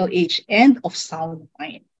of legal age and of sound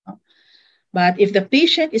mind. But if the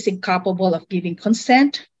patient is incapable of giving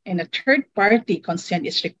consent and a third-party consent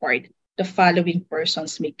is required, the following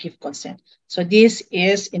persons may give consent. So this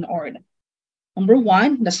is in order. Number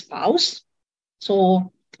one, the spouse.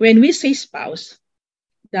 So when we say spouse,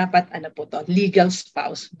 dapat legal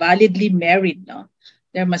spouse, validly married. No?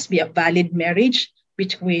 There must be a valid marriage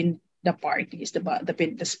between the parties,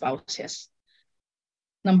 the spouses.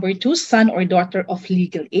 Number two, son or daughter of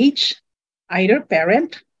legal age, either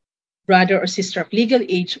parent, brother or sister of legal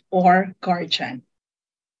age, or guardian.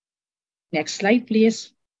 Next slide,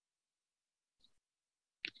 please.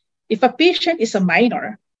 If a patient is a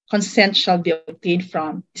minor, consent shall be obtained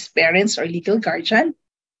from his parents or legal guardian.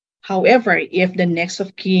 However, if the next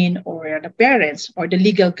of kin or the parents or the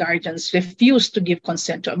legal guardians refuse to give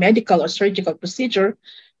consent to a medical or surgical procedure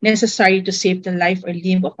necessary to save the life or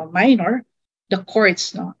limb of a minor, the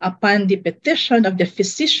courts, upon the petition of the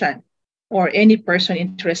physician or any person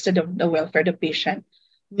interested in the welfare of the patient,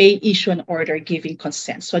 may issue an order giving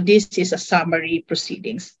consent. So this is a summary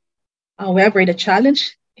proceedings. However, the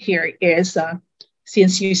challenge here is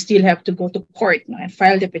since you still have to go to court and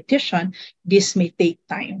file the petition, this may take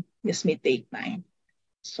time.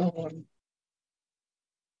 So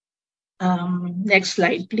next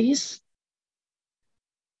slide, please.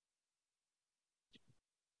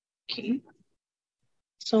 Okay.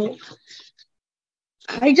 So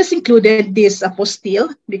I just included this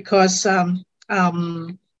apostille because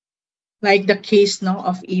like the case now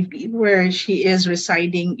of AB, where she is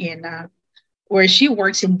residing in where she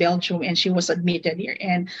works in Belgium and she was admitted here.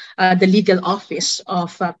 And the legal office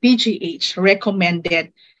of PGH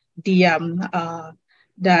recommended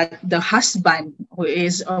that the husband who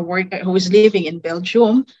is living in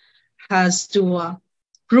Belgium has to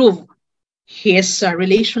prove his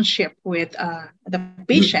relationship with the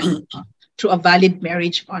patient through a valid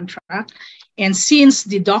marriage contract. And since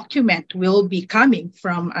the document will be coming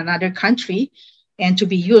from another country and to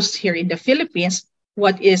be used here in the Philippines,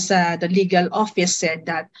 what is the legal office said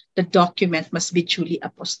that the document must be duly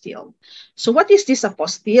apostilled. So what is this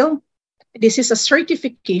apostille? This is a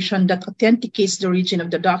certification that authenticates the origin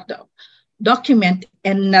of the document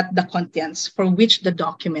and not the contents for which the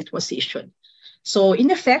document was issued. So in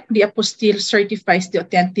effect, the apostille certifies the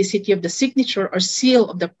authenticity of the signature or seal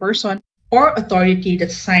of the person or authority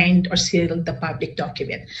that signed or sealed the public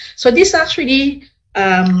document. So this actually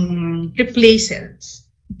replaces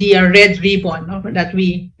the red ribbon that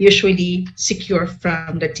we usually secure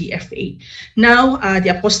from the TFA. Now, the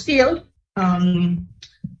apostille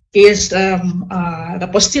is the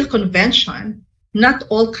apostille convention. Not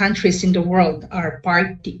all countries in the world are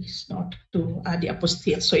parties to the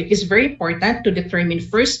apostille. So it is very important to determine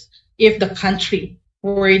first if the country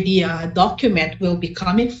where the document will be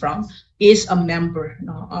coming from is a member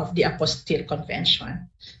of the apostille convention.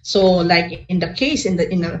 So like in the case, in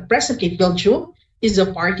the present case, Belgium is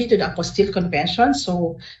a party to the apostille convention.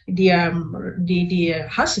 So the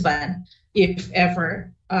husband, if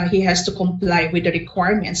ever he has to comply with the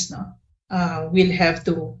requirements, will have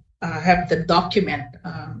to have the document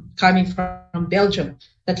coming from Belgium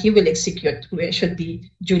that he will execute, which should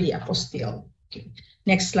be duly apostilled. Okay.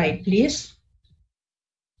 Next slide, please.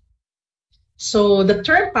 So the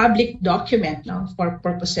term public document now for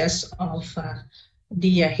purposes of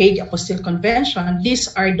the Hague Apostille Convention,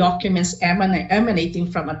 these are documents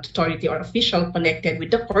emanating from an authority or official connected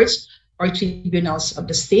with the courts or tribunals of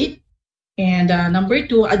the state. And number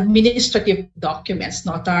two, administrative documents,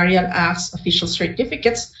 notarial acts, official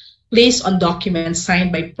certificates placed on documents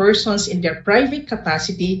signed by persons in their private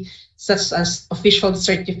capacity, such as official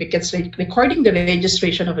certificates recording the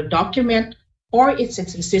registration of a document or its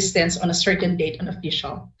existence on a certain date on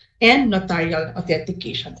official, and notarial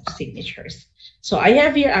authentication of signatures. So I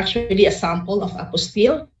have here actually a sample of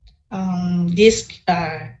apostille. This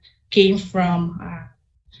came from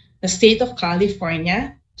the state of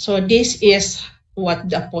California. So this is what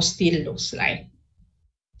the apostille looks like.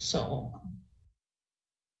 So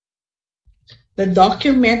the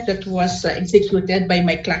document that was executed by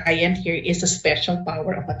my client here is a special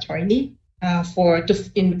power of attorney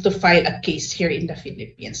to file a case here in the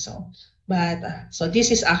Philippines. So this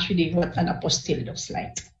is actually what an apostille looks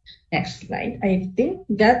like. Next slide. I think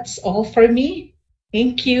that's all for me.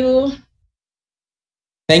 Thank you.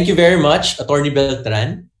 Thank you very much, Attorney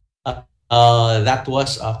Beltran. That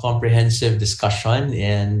was a comprehensive discussion,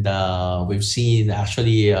 and we've seen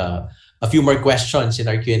actually a few more questions in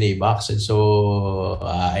our Q&A box. And so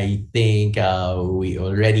I think we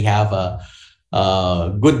already have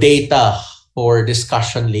good data for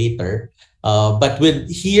discussion later. But we'll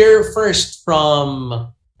hear first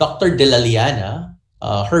from Dr. De La Liana,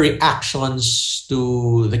 her reactions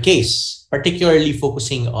to the case, particularly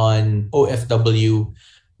focusing on OFW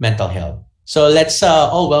mental health. So let's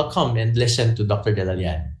all welcome and listen to Dr. De La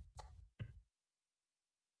Liana.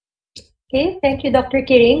 Okay, thank you, Dr.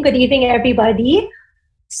 Kiring. Good evening, everybody.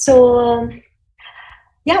 So,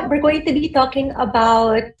 yeah, we're going to be talking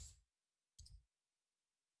about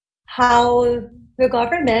how the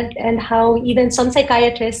government and how even some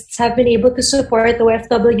psychiatrists have been able to support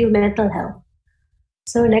OFW mental health.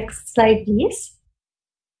 So next slide, please.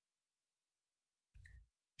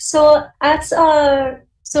 So as a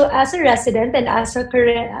resident and as a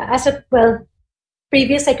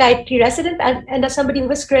previous psychiatry resident and as somebody who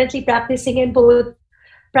was currently practicing in both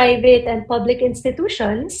private and public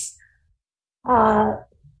institutions,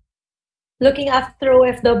 looking after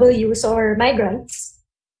OFWs or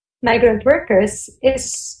migrant workers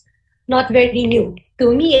is not very new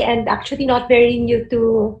to me and actually not very new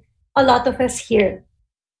to a lot of us here.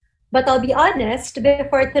 But I'll be honest,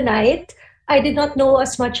 before tonight, I did not know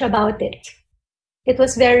as much about it. It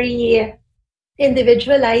was very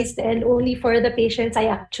individualized and only for the patients I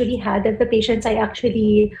actually had and the patients I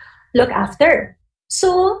actually look after.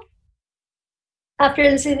 So after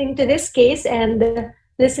listening to this case and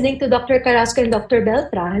listening to Dr. Carrasco and Dr.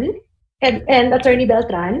 Beltran and Attorney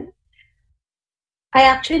Beltran, I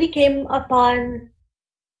actually came upon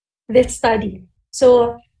this study.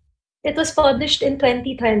 So it was published in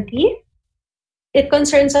 2020. It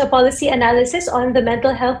concerns a policy analysis on the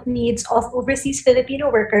mental health needs of overseas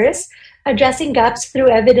Filipino workers, addressing gaps through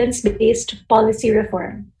evidence-based policy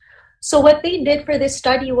reform. So what they did for this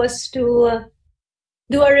study was to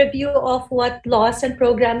do a review of what laws and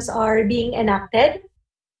programs are being enacted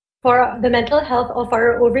for the mental health of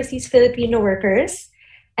our overseas Filipino workers.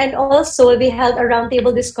 And also, they held a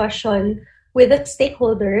roundtable discussion with the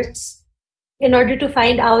stakeholders in order to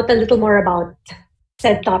find out a little more about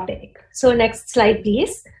said topic. So next slide,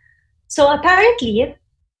 please. So apparently,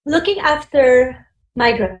 looking after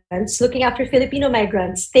migrants, looking after Filipino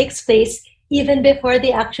migrants takes place even before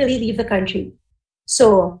they actually leave the country.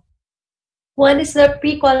 So one is the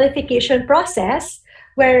pre-qualification process,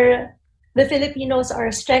 where the Filipinos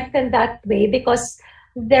are strengthened that way because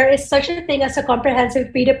there is such a thing as a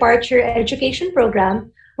comprehensive pre-departure education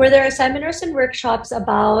program where there are seminars and workshops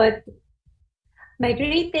about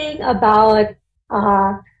migrating, about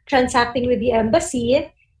transacting with the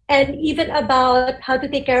embassy, and even about how to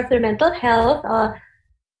take care of their mental health,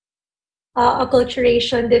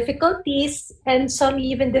 acculturation difficulties, and some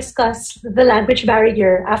even discuss the language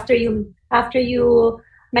barrier after you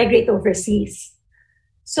migrate overseas.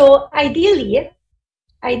 So ideally,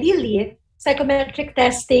 psychometric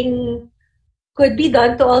testing could be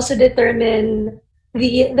done to also determine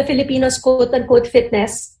the Filipinos' quote-unquote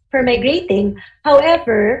fitness for migrating.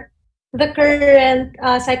 However, the current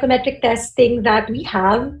psychometric testing that we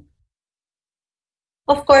have,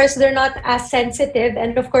 of course, they're not as sensitive,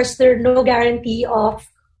 and of course, there's no guarantee of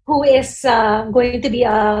who is going to be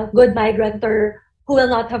a good migrant or who will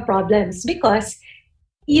not have problems, because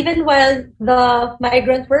even while the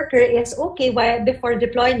migrant worker is okay before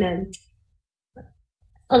deployment,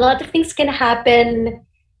 a lot of things can happen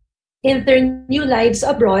in their new lives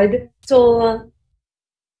abroad. So,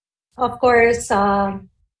 of course,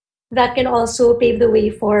 that can also pave the way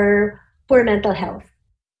for poor mental health.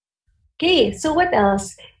 Okay, so what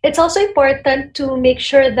else? It's also important to make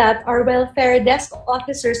sure that our welfare desk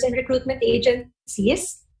officers and recruitment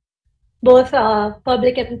agencies, both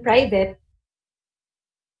public and private,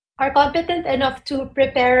 are competent enough to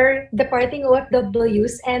prepare departing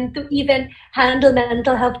OFWs and to even handle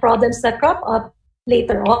mental health problems that crop up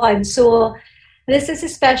later on. So this is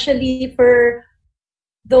especially for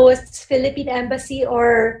those Philippine Embassy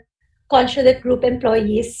or consulate group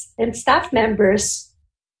employees and staff members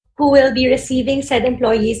who will be receiving said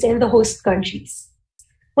employees in the host countries.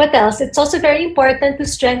 What else? It's also very important to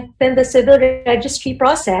strengthen the civil registry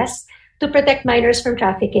process to protect minors from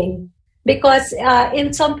trafficking. Because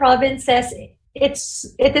in some provinces,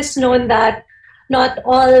 it is known that not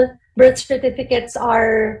all birth certificates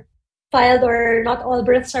are filed or not all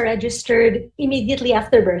births are registered immediately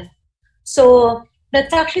after birth. So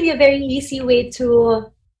that's actually a very easy way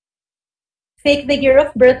to fake the year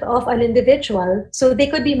of birth of an individual. So they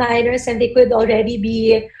could be minors and they could already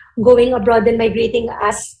be going abroad and migrating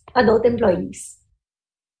as adult employees.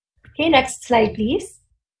 Okay, next slide, please.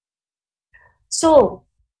 So,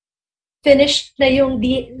 finished na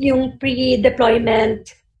yung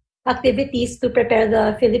pre-deployment activities to prepare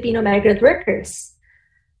the Filipino migrant workers.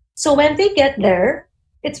 So when they get there,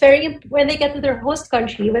 when they get to their host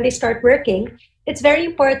country, when they start working, it's very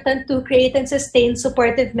important to create and sustain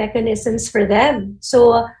supportive mechanisms for them.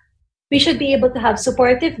 So we should be able to have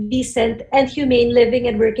supportive, decent, and humane living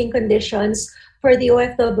and working conditions for the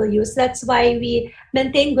OFWs. That's why we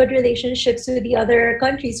maintain good relationships with the other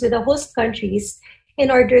countries, with the host countries, in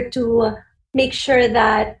order to make sure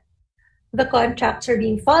that the contracts are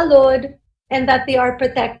being followed and that they are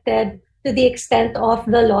protected to the extent of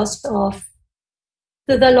the laws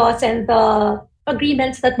and the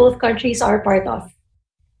agreements that both countries are part of.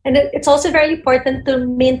 And it's also very important to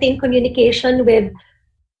maintain communication with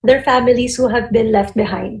their families who have been left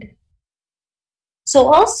behind. So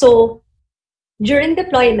also, during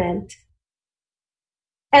deployment,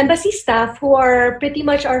 embassy staff who are pretty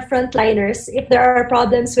much our frontliners, if there are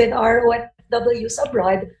problems with our OFWs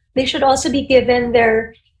abroad, they should also be given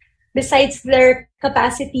besides their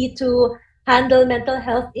capacity to handle mental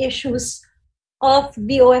health issues of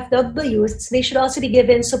the OFWs, they should also be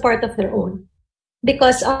given support of their own.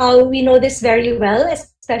 Because we know this very well,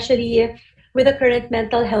 especially with the current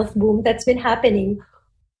mental health boom that's been happening.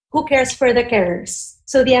 Who cares for the carers?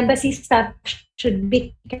 So the embassy staff should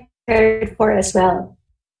be cared for as well.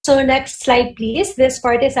 So next slide, please. This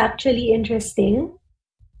part is actually interesting.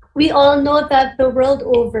 We all know that the world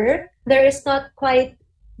over, there are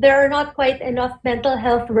not quite enough mental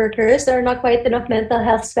health workers, there are not quite enough mental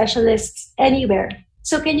health specialists anywhere.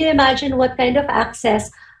 So can you imagine what kind of access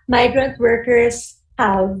migrant workers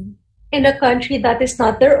have in a country that is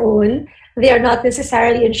not their own? They are not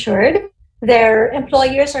necessarily insured. Their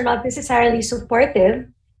employers are not necessarily supportive.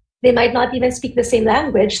 They might not even speak the same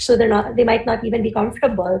language, so they might not even be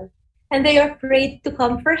comfortable. And they are afraid to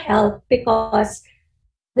come for help because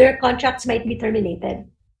their contracts might be terminated.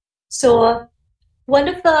 So one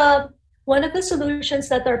of the solutions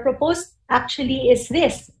that are proposed actually is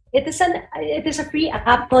this. It is a free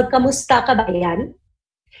app called Kamusta Kabayan.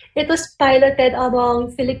 It was piloted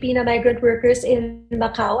among Filipino migrant workers in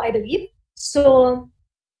Macau, I believe. So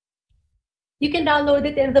you can download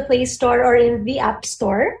it in the Play Store or in the App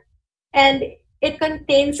Store. And it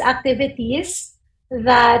contains activities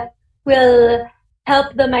that will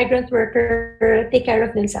help the migrant worker take care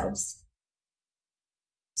of themselves.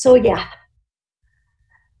 So yeah.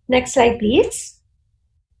 Next slide, please.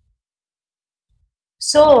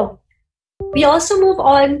 So we also move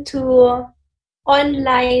on to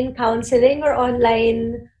online counseling or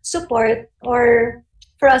online support, or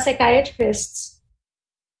for us psychiatrists,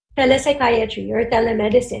 telepsychiatry or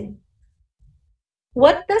telemedicine.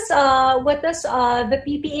 What does the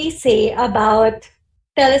PPA say about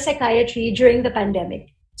telepsychiatry during the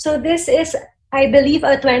pandemic? So this is, I believe,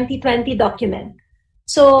 a 2020 document.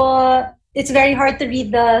 So it's very hard to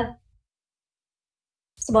read the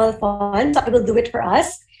small font, so I will do it for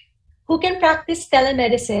us. Who can practice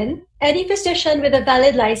telemedicine? Any physician with a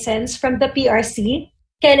valid license from the PRC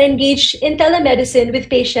can engage in telemedicine with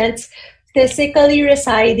patients physically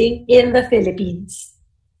residing in the Philippines.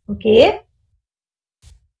 Okay?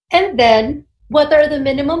 And then, what are the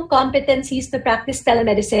minimum competencies to practice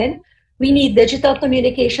telemedicine? We need digital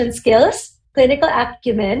communication skills, clinical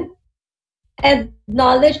acumen, and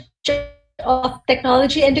knowledge of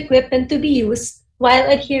technology and equipment to be used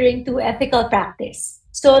while adhering to ethical practice.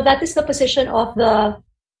 So that is the position of the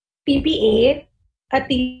PPA, at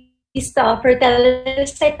least for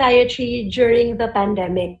telepsychiatry during the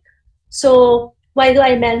pandemic. So why do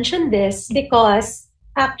I mention this? Because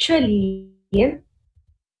actually,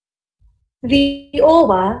 the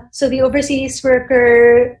OWA, so the Overseas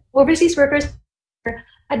Workers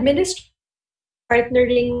Administration,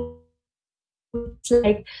 partnering with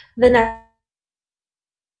like the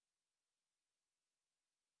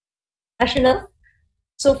national.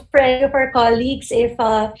 So for any of our colleagues, if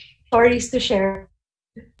stories to share,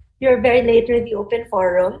 you're very later in the open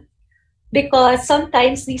forum, because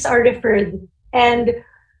sometimes these are referred, and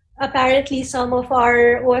apparently some of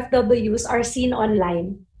our OFWs are seen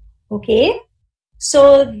online. Okay?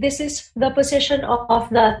 So this is the position of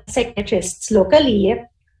the psychiatrists locally.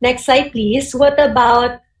 Next slide, please. What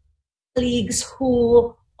about colleagues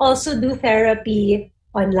who also do therapy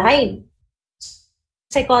online?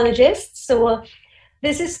 Psychologists. So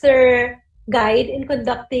this is their guide in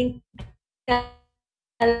conducting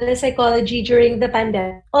telepsychology during the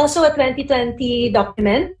pandemic. Also a 2020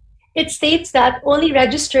 document. It states that only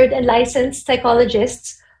registered and licensed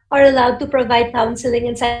psychologists are allowed to provide counseling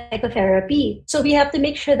and psychotherapy. So we have to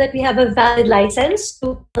make sure that we have a valid license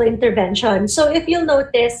to intervention. So if you'll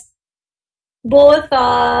notice, both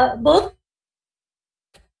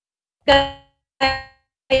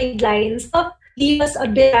guidelines leave us a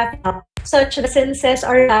bit up, such licenses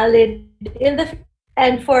are valid in the,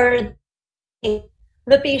 and for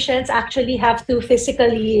the patients actually have to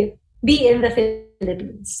physically be in the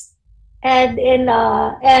Philippines. And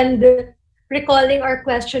recalling our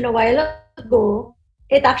question a while ago,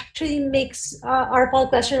 it actually makes our poll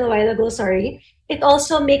question a while ago, sorry. It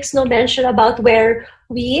also makes no mention about where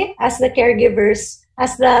we, as the caregivers,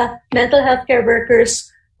 as the mental health care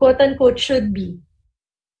workers, quote unquote, should be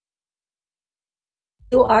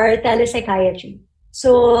to our telepsychiatry.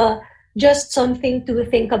 So just something to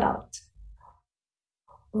think about.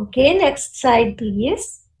 Okay, next slide,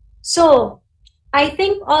 please. So I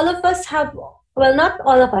think all of us have, well, not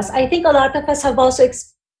all of us, I think a lot of us have also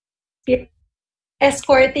experienced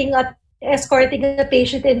escorting a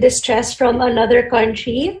patient in distress from another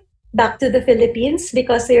country back to the Philippines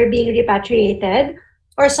because they are being repatriated.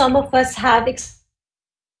 Or some of us have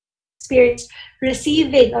experienced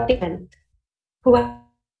receiving a patient who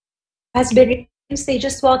has been, they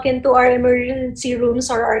just walk into our emergency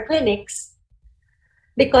rooms or our clinics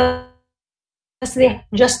because they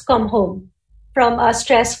just come home from a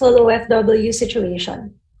stressful OFW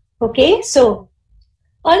situation. Okay, so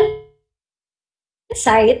on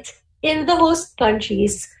site in the host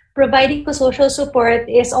countries, providing psychosocial support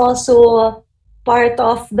is also part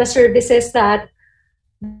of the services that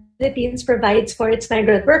the Philippines provides for its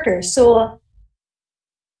migrant workers. So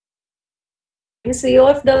the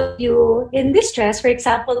OFW in distress, for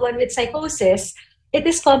example, one with psychosis, it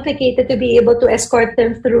is complicated to be able to escort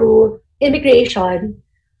them through immigration,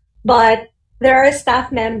 but there are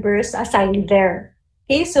staff members assigned there.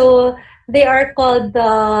 Okay, so they are called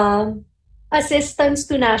the assistants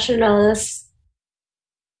to nationals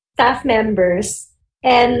staff members.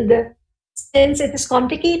 And since it is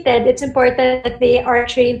complicated, it's important that they are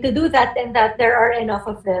trained to do that and that there are enough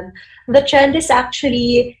of them. The trend is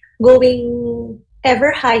actually going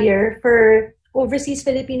ever higher for overseas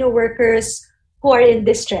Filipino workers who are in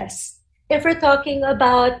distress. If we're talking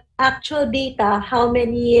about actual data, how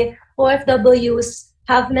many OFWs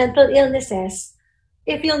have mental illnesses,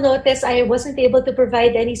 if you'll notice, I wasn't able to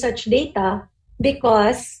provide any such data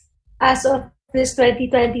because as of this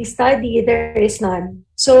 2020 study, there is none.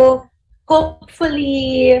 So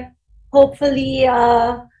hopefully,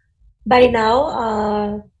 by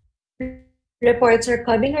now, reports are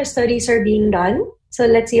coming or studies are being done. So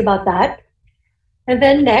let's see about that. And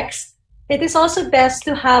then next, it is also best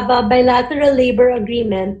to have a bilateral labor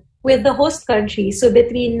agreement with the host country, so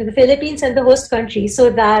between the Philippines and the host country, so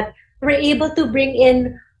that we're able to bring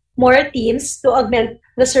in more teams to augment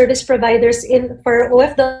the service providers for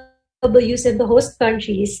OFWs in the host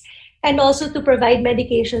countries, and also to provide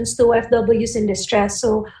medications to OFWs in distress.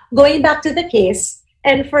 So going back to the case,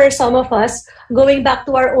 and for some of us, going back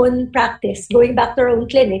to our own practice, going back to our own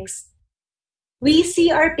clinics, we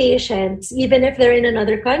see our patients, even if they're in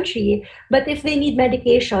another country, but if they need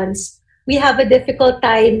medications, we have a difficult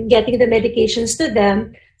time getting the medications to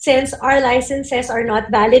them since our licenses are not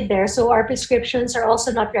valid there, so our prescriptions are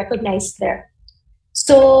also not recognized there.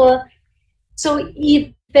 So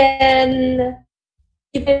even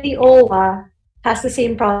the OWA has the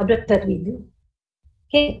same problem that we do.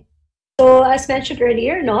 Okay. So as mentioned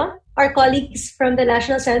earlier, our colleagues from the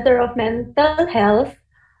National Center of Mental Health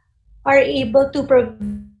are able to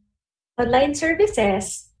provide online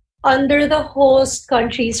services under the host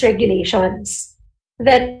country's regulations.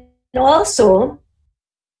 Then also,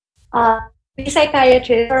 we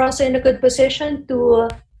psychiatrists are also in a good position to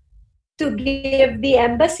give the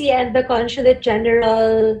embassy and the consulate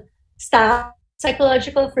general staff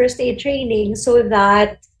psychological first aid training so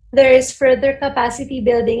that there is further capacity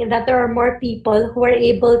building and that there are more people who are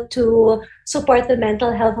able to support the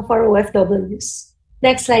mental health of our OFWs.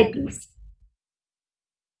 Next slide, please.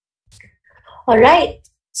 All right.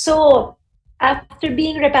 So after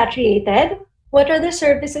being repatriated, what are the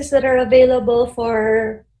services that are available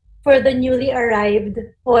for the newly arrived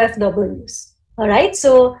OFWs? All right.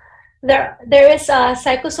 So there is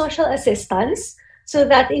psychosocial assistance. So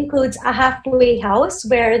that includes a halfway house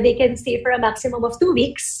where they can stay for a maximum of 2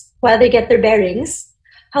 weeks while they get their bearings.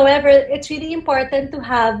 However, it's really important to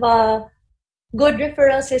have good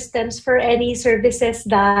referral systems for any services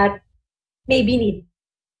that may be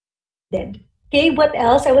needed. Okay, what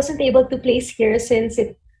else? I wasn't able to place here since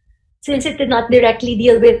it did not directly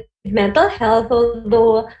deal with mental health,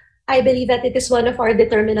 although I believe that it is one of our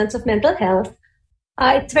determinants of mental health.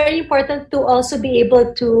 It's very important to also be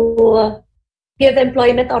able to give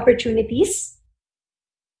employment opportunities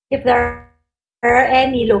if there are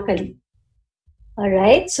any locally. All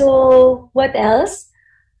right, so what else?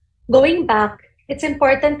 Going back, it's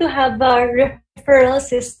important to have a referral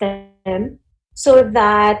system so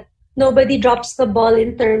that nobody drops the ball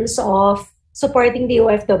in terms of supporting the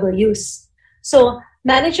OFWs. So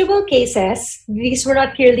manageable cases, these were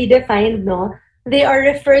not clearly defined, they are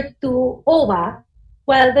referred to OWA,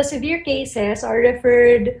 while the severe cases are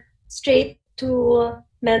referred straight to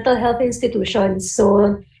mental health institutions.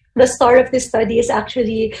 So the star of this study is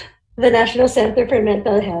actually the National Center for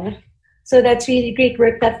Mental Health. So that's really great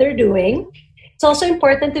work that they're doing. It's also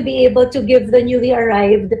important to be able to give the newly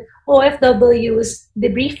arrived OFWs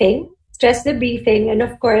debriefing, stress debriefing, and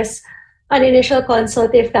of course, an initial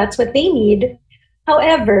consult if that's what they need.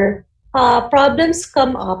 However, problems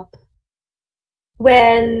come up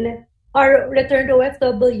when our returned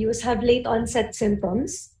OFWs have late onset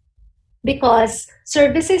symptoms because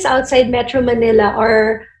services outside Metro Manila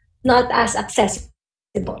are not as accessible.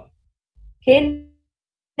 Okay,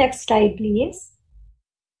 next slide, please.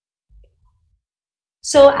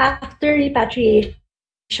 So after repatriation,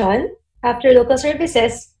 after local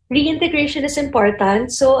services, reintegration is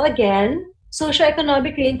important. So again,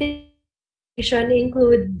 socioeconomic reintegration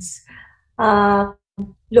includes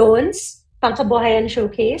loans, pangkabuhayan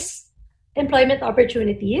showcase, employment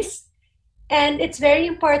opportunities, and it's very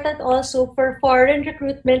important also for foreign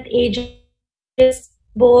recruitment agents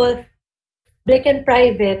both public and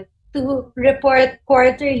private, to report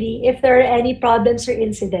quarterly if there are any problems or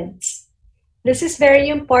incidents. This is very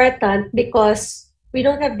important because we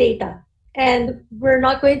don't have data and we're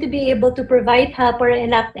not going to be able to provide help or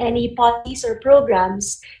enact any policies or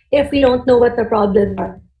programs if we don't know what the problems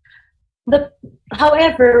are.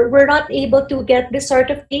 However, we're not able to get this sort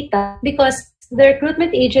of data because the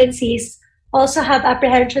recruitment agencies also have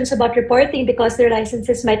apprehensions about reporting because their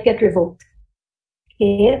licenses might get revoked.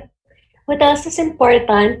 Okay. What else is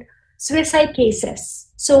important? Suicide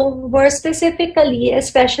cases. So more specifically,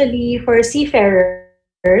 especially for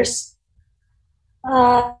seafarers,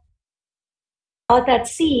 out at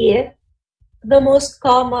sea, the most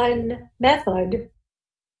common method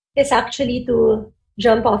is actually to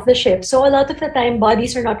jump off the ship. So a lot of the time,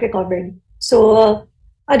 bodies are not recovered. So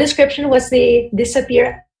a description was they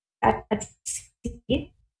disappear at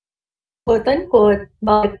sea, quote unquote,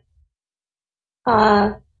 but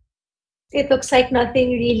it looks like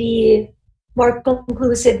nothing really more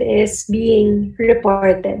conclusive is being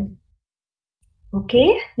reported.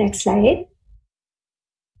 Okay, next slide.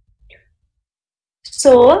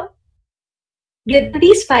 So, given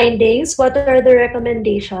these findings, what are the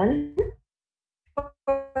recommendations?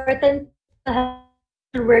 Important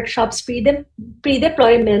workshops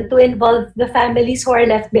pre-deployment to involve the families who are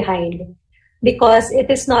left behind, because it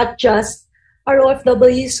is not just our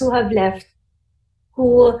OFWs who have left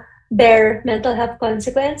who bear mental health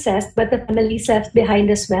consequences, but the families left behind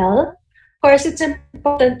as well. Of course, it's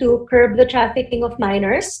important to curb the trafficking of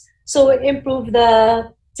minors, so improve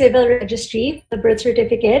the civil registry, the birth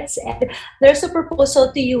certificates, and there's a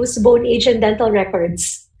proposal to use bone age and dental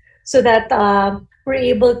records so that we're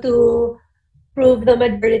able to prove the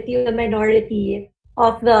majority or the minority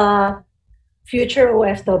of the future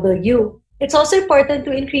OFW. It's also important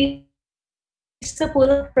to increase the pool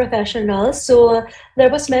of professionals. So there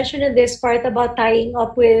was mentioned in this part about tying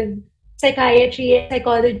up with psychiatry and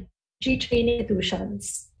psychology training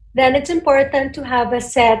institutions. Then it's important to have a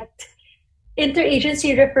set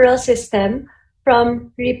interagency referral system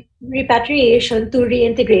from repatriation to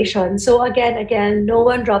reintegration. So again, no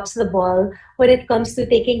one drops the ball when it comes to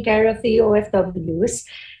taking care of the OFWs.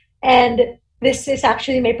 And this is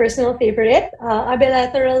actually my personal favorite, a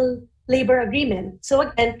bilateral labor agreement. So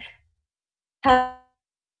again, help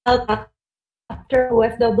after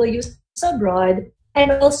OFWs abroad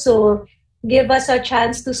and also give us a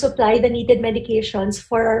chance to supply the needed medications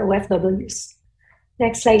for our OFWs.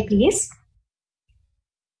 Next slide, please.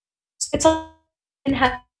 It's also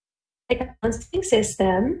have like a counseling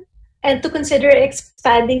system and to consider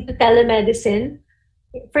expanding to telemedicine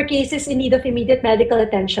for cases in need of immediate medical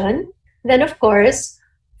attention. Then, of course,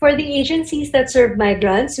 for the agencies that serve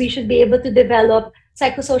migrants, we should be able to develop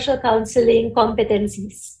psychosocial counseling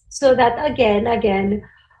competencies so that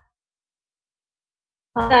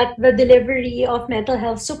that the delivery of mental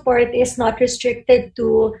health support is not restricted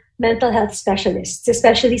to mental health specialists,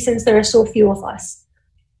 especially since there are so few of us.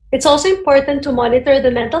 It's also important to monitor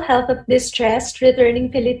the mental health of distressed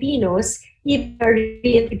returning Filipinos, even are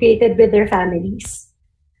reintegrated with their families.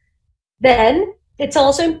 Then, it's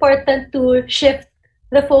also important to shift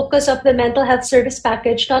the focus of the mental health service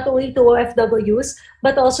package not only to OFWs,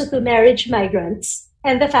 but also to marriage migrants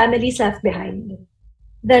and the families left behind.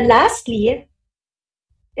 Then lastly,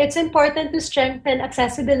 it's important to strengthen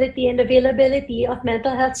accessibility and availability of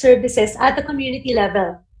mental health services at the community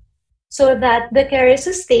level so that the care is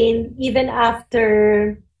sustained even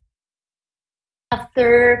after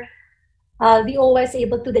the OWA is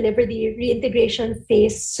able to deliver the reintegration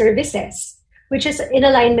phase services, which is in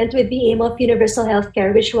alignment with the aim of universal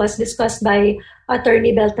healthcare, which was discussed by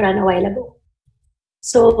Attorney Beltran a while ago.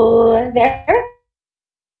 So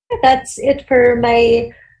that's it for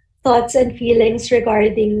my thoughts and feelings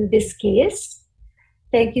regarding this case.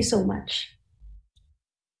 Thank you so much.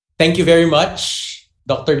 Thank you very much,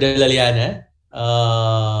 Dr. De La Liana.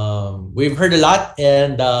 We've heard a lot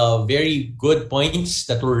and very good points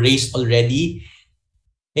that were raised already.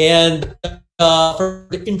 And for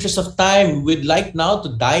the interest of time, we'd like now to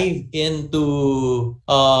dive into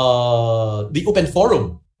the open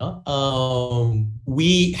forum.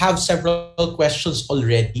 We have several questions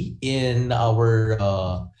already in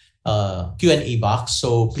our Q&A box,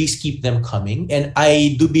 so please keep them coming. And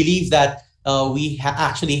I do believe that we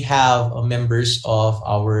actually have members of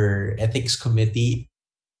our ethics committee.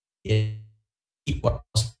 We'd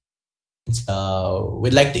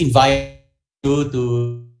like to invite you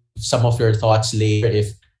to some of your thoughts later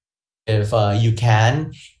if you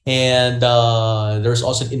can. And there's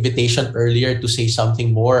also an invitation earlier to say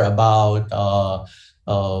something more about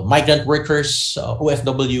migrant workers,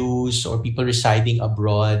 OFWs, or people residing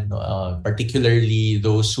abroad, particularly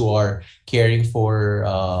those who are caring for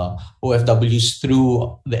OFWs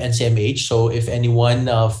through the NCMH. So if anyone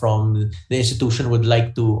from the institution would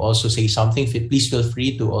like to also say something, please feel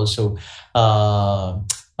free to also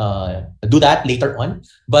do that later on.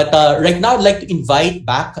 But right now, I'd like to invite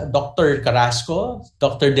back Dr. Carrasco,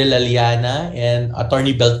 Dr. De La Liana, and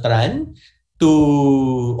Attorney Beltran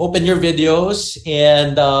to open your videos,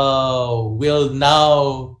 and we'll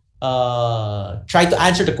now try to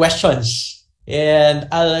answer the questions. And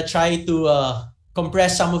I'll try to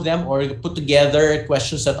compress some of them or put together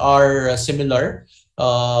questions that are similar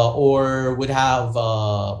or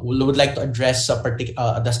would like to address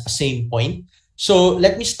the same point. So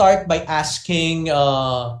let me start by asking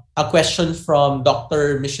a question from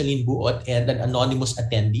Dr. Micheline Buot and an anonymous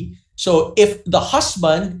attendee. So if the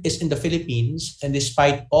husband is in the Philippines and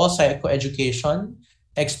despite all psychoeducation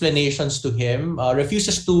explanations to him,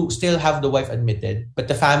 refuses to still have the wife admitted, but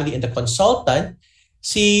the family and the consultant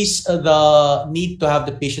sees the need to have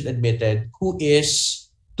the patient admitted, who is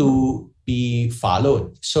to be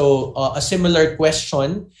followed? So a similar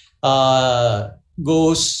question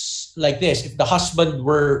goes like this. If the husband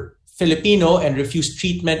were Filipino and refused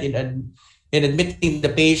treatment in admitting the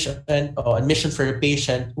patient or admission for a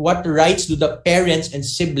patient, what rights do the parents and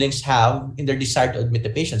siblings have in their desire to admit the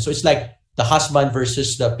patient? So it's like the husband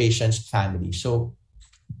versus the patient's family. So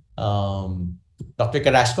Dr.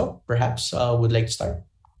 Carrasco, perhaps would like to start.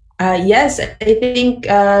 Yes, I think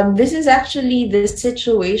this is actually the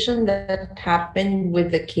situation that happened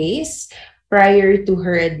with the case prior to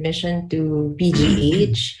her admission to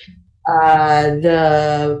PGH.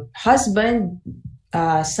 The husband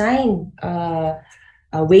signed a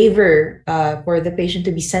waiver for the patient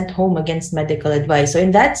to be sent home against medical advice. So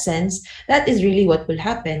in that sense, that is really what will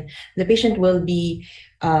happen. The patient will be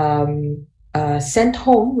sent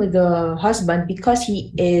home with the husband because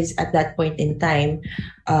he is at that point in time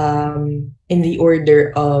in the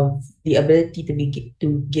order of the ability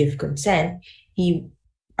to give consent. He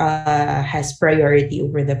has priority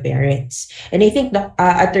over the parents. And I think the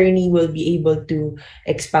attorney will be able to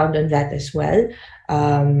expound on that as well.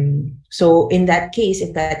 So in that case,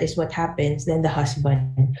 if that is what happens, then the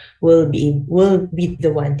husband will be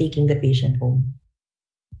the one taking the patient home.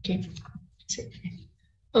 Okay.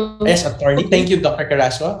 Yes, attorney. Thank you, Dr.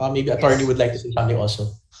 Carrasco. Maybe attorney would like to say something also.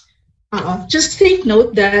 Just take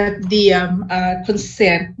note that the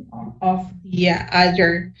consent of the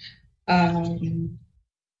other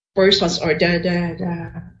persons or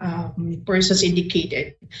the persons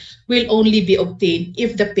indicated will only be obtained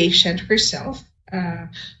if the patient herself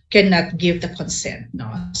cannot give the consent.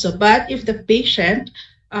 No, so but if the patient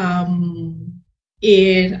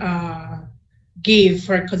gave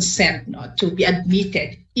her consent to be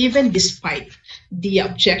admitted, even despite the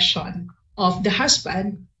objection of the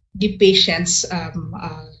husband, the patient's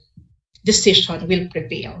decision will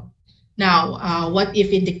prevail. Now, what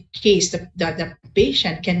if in the case that the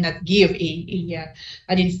patient cannot give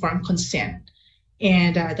an informed consent,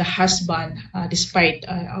 and the husband, despite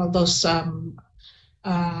all those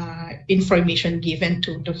information given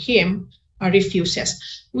to him, refuses?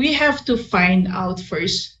 We have to find out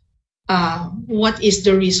first what is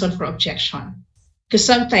the reason for objection, because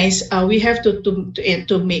sometimes we have to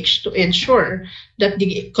ensure that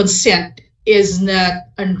the consent is not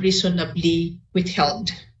unreasonably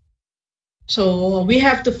withheld. So we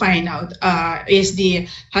have to find out, is the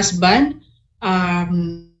husband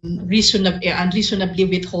unreasonably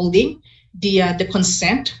withholding the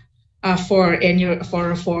consent for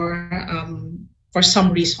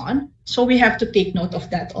some reason? So we have to take note of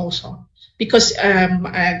that also, because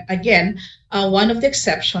again, one of the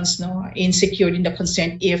exceptions in securing the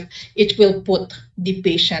consent, if it will put the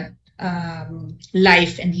patient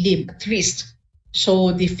life and limb at risk.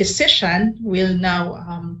 So the physician will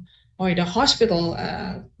now or the hospital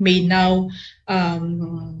may now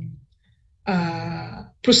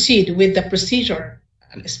proceed with the procedure,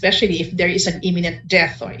 especially if there is an imminent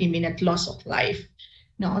death or imminent loss of life.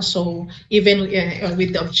 No, so even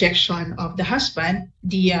with the objection of the husband,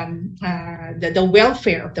 the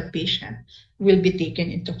welfare of the patient will be taken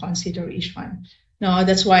into consideration. No,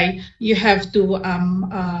 that's why you have to.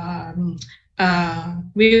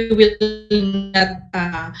 We will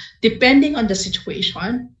not, depending on the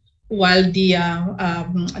situation. While the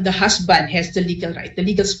husband has the legal right, the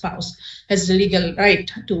legal spouse has the legal right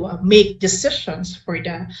to make decisions for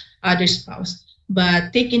the other spouse,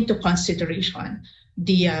 but take into consideration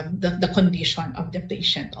the condition of the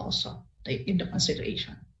patient also, take into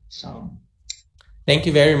consideration. So, Thank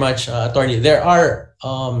you very much, Attorney. There are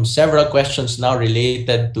several questions now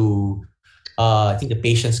related to, I think, the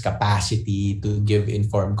patient's capacity to give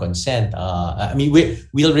informed consent. I mean,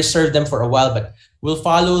 we'll reserve them for a while, but we'll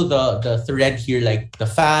follow the thread here, like the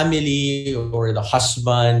family or the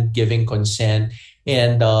husband giving consent,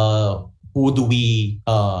 and who do we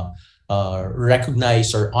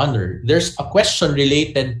recognize or honor. There's a question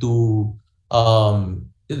related to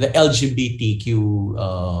the LGBTQ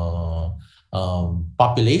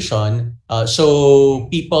population. So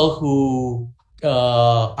people who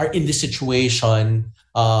are in this situation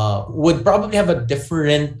would probably have a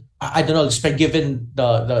different, I don't know, given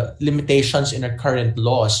the limitations in our current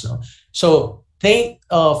laws. No? So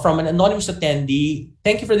from an anonymous attendee,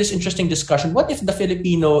 thank you for this interesting discussion. What if the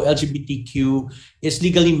Filipino LGBTQ is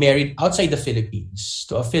legally married outside the Philippines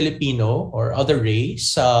to a Filipino or other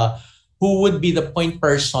race? Who would be the point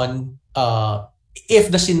person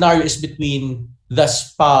if the scenario is between the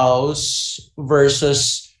spouse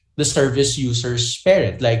versus the service user's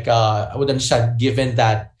parent? Like, I would understand, given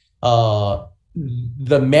that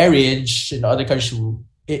the marriage in other countries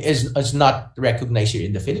is not recognized here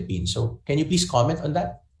in the Philippines. So can you please comment on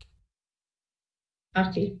that?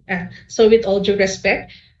 Okay. So with all due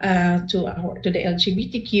respect to the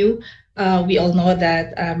LGBTQ, we all know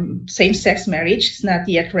that same-sex marriage is not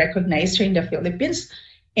yet recognized here in the Philippines.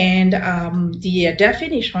 And the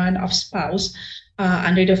definition of spouse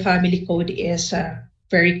under the family code is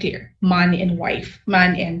very clear: man and wife,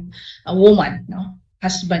 man and a woman, no,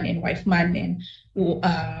 husband and wife, man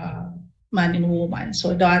and woman.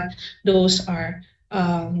 So that those are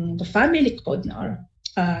the family code now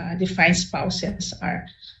defines spouses are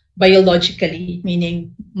biologically,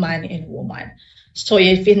 meaning man and woman. So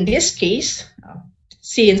if in this case,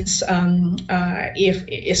 since if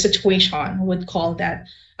a situation would call that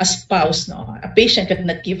a spouse, no, a patient could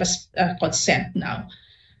not give us consent now,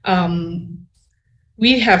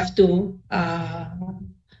 we have to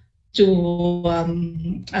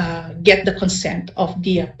get the consent of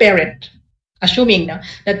the parent, assuming now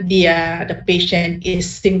that the patient is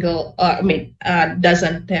single,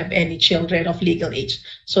 doesn't have any children of legal age.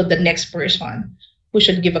 So the next person who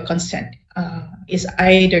should give a consent is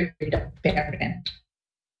either the parent.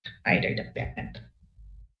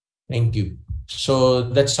 Thank you. So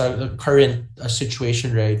that's the current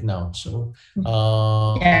situation right now. So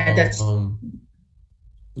that's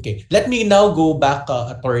okay. Let me now go back,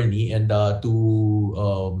 attorney, and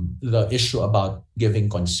to the issue about giving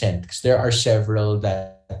consent, because there are several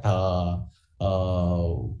that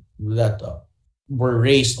were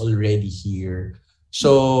raised already here.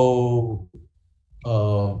 So,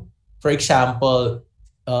 for example,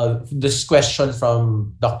 this question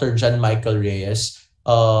from Dr. John Michael Reyes.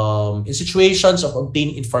 In situations of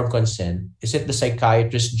obtaining informed consent, is it the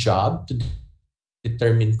psychiatrist's job to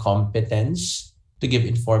determine competence to give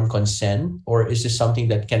informed consent, or is this something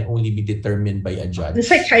that can only be determined by a judge? The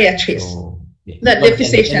psychiatrist, so, the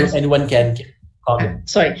physician. Anyone can comment.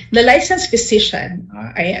 The licensed physician,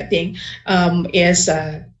 I think, is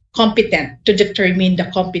competent to determine the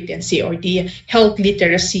competency or the health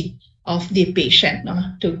literacy of the patient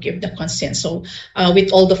to give the consent. So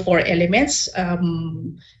with all the four elements,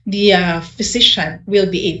 the physician will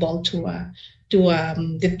be able to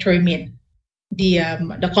determine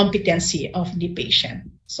the competency of the patient.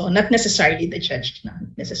 So not necessarily the judge.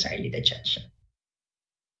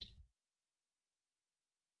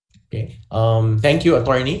 Okay. Thank you,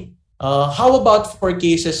 attorney. How about for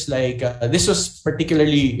cases like this was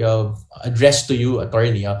particularly addressed to you,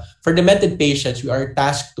 attorney? For demented patients, we are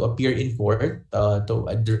tasked to appear in court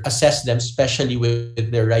to assess them, especially with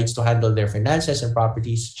their rights to handle their finances and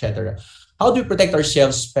properties, etc. How do we protect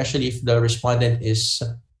ourselves, especially if the respondent is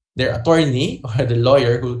their attorney or the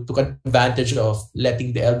lawyer who took advantage of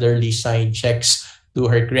letting the elderly sign checks to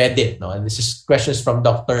her credit? No? And this is questions from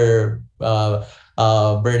Dr.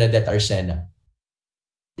 Bernadette Arsena.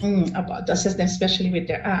 About the system, especially with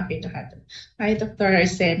the Hi, Dr.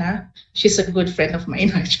 Arsena. She's a good friend of mine,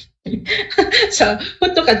 actually. So,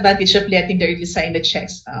 who took advantage of letting the early sign the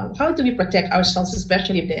checks? How do we protect ourselves,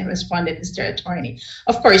 especially if the respondent is their attorney?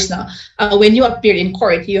 Of course, now, when you appear in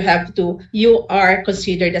court, you are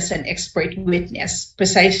considered as an expert witness.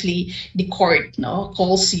 Precisely, the court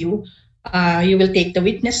calls you. You will take the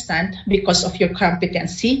witness stand because of your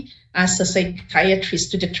competency as a psychiatrist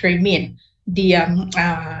to determine the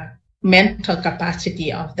mental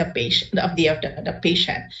capacity of the patient, the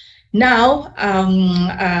patient. Now,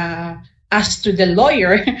 as to the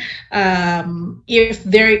lawyer, if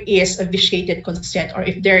there is a vitiated consent, or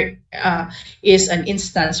if there is an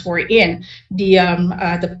instance wherein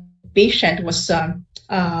the patient was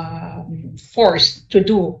forced to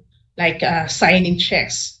do, like signing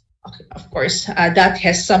checks. Of course, that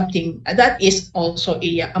has something that is also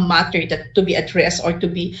a matter that to be addressed, or to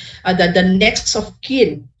be that the next of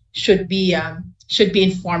kin should be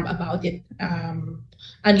informed about it.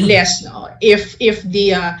 Unless if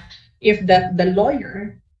the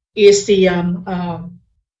lawyer is the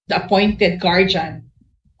appointed guardian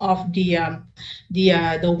of the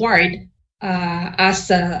ward,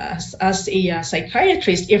 as a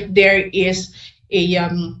psychiatrist, if there is a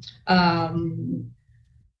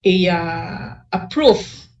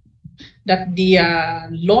proof that the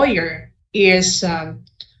lawyer is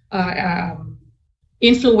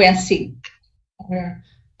influencing, or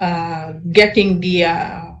getting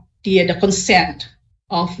the consent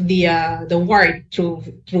of the ward through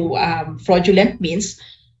fraudulent means,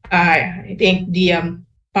 I think the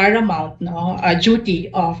paramount duty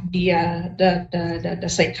of the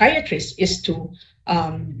psychiatrist is to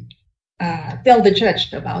tell the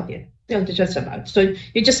judge about it. So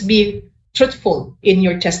you just be truthful in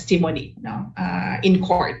your testimony in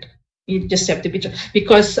court. You just have to be true.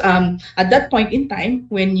 Because at that point in time,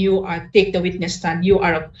 when you take the witness stand, you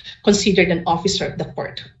are considered an officer of the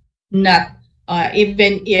court, not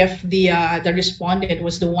even if the respondent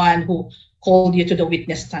was the one who called you to the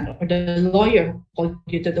witness stand, or the lawyer who called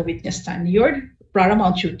you to the witness stand. Your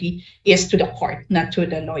paramount duty is to the court, not to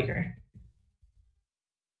the lawyer.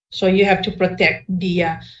 So you have to protect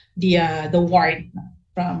the ward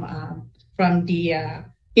from the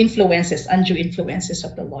undue influences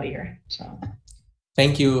of the lawyer. So.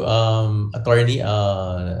 Thank you, Attorney.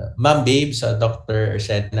 Ma'am Babes, Dr.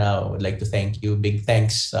 Arsena would like to thank you. Big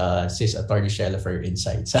thanks, Sis Attorney Shella, for your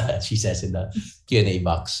insights, she says in the Q&A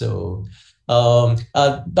box. So,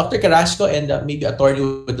 Dr. Carrasco and maybe Attorney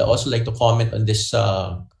would also like to comment on this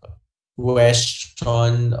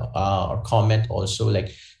question or comment also.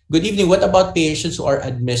 Like, good evening. What about patients who are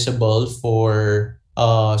admissible for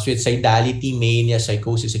suicidality, mania,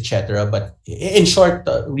 psychosis, etc.? But in short,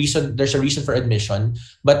 there's a reason for admission,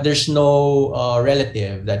 but there's no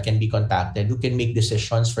relative that can be contacted who can make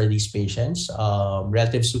decisions for these patients.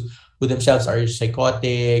 Relatives who themselves are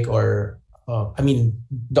psychotic, or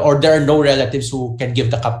or there are no relatives who can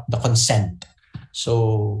give the consent.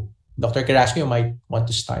 So, Dr. Carrasco, you might want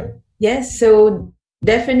to start. Yes, so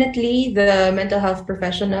definitely the mental health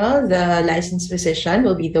professional, the licensed physician,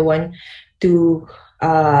 will be the one to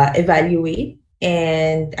evaluate,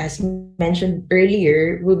 and as mentioned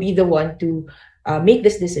earlier, will be the one to make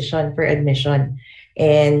this decision for admission.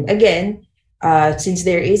 And again, since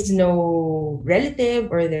there is no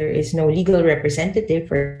relative or there is no legal representative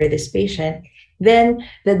for this patient, then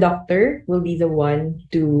the doctor will be the one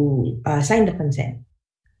to sign the consent.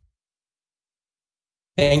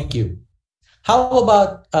 Thank you. How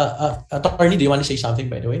about Attorney? Do you want to say something,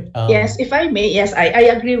 by the way? Yes, if I may. Yes,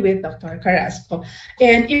 I agree with Dr. Carrasco.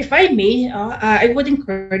 And if I may, I would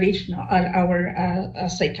encourage our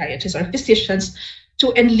psychiatrists or physicians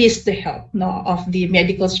to enlist the help of the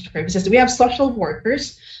medical services. We have social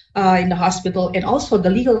workers in the hospital, and also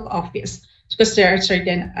the legal office, because there are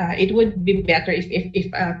certain. It would be better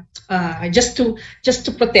if just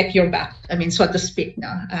to protect your back. I mean, so to speak,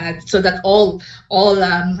 so that all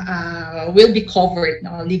will be covered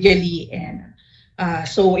legally, and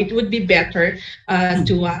so it would be better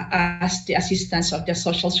to ask the assistance of the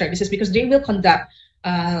social services, because they will conduct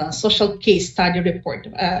social case study report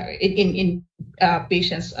in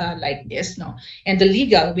patients like this. And the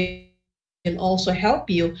legal will also help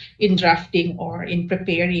you in drafting or in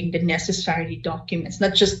preparing the necessary documents,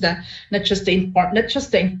 not just the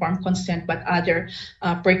informed consent, but other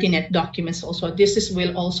pertinent documents also.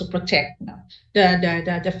 Will also protect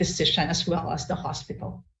the physician as well as the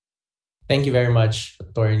hospital. Thank you very much,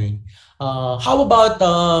 Attorney. How about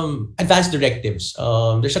advanced directives?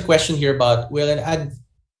 There's a question here about will an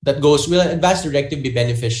advanced directive be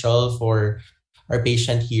beneficial for our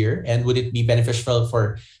patient here, and would it be beneficial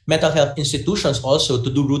for mental health institutions also to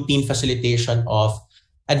do routine facilitation of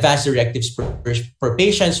advanced directives for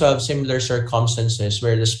patients who have similar circumstances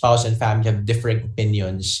where the spouse and family have differing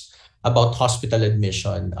opinions about hospital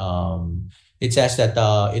admission? It says that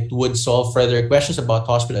it would solve further questions about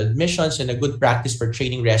hospital admissions, and a good practice for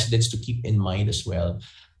training residents to keep in mind as well.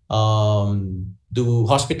 Do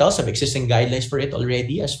hospitals have existing guidelines for it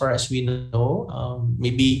already, as far as we know?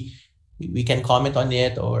 Maybe we can comment on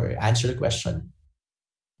it or answer the question.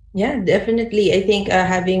 Yeah, definitely. I think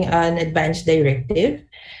having an advanced directive,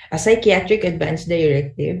 a psychiatric advanced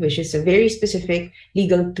directive, which is a very specific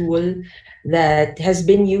legal tool that has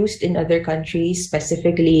been used in other countries,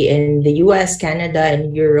 specifically in the US, Canada,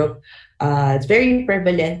 and Europe, It's very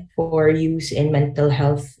prevalent for use in mental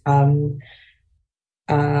health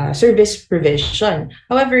service provision.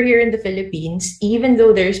 However, here in the Philippines, even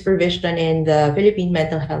though there is provision in the Philippine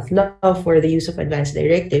Mental Health Law for the use of advanced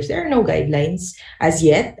directives, there are no guidelines as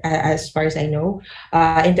yet, as far as I know,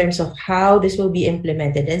 in terms of how this will be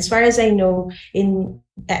implemented. And as far as I know,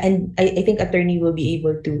 I think attorney will be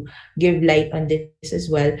able to give light on this as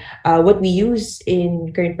well. What we use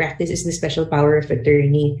in current practice is the special power of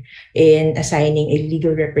attorney in assigning a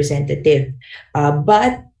legal representative.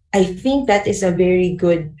 But I think that is a very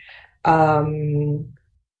good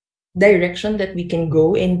direction that we can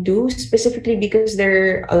go into, specifically because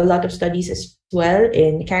there are a lot of studies as well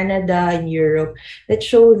in Canada and Europe that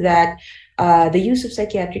show that the use of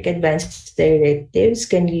psychiatric advanced directives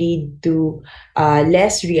can lead to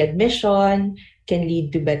less readmission, can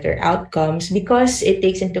lead to better outcomes because it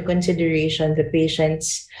takes into consideration the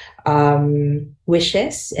patient's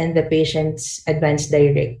wishes and the patient's advanced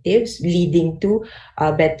directives, leading to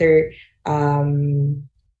better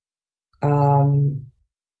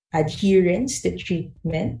adherence to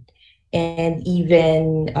treatment and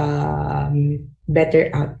even better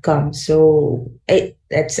outcomes. So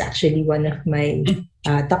that's actually one of my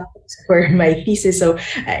topics for my thesis. So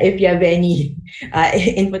if you have any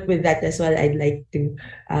input with that as well, I'd like to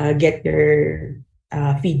get your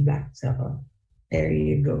feedback. So there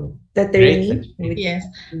you go. Great. Yes.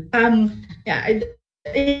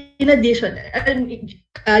 In addition,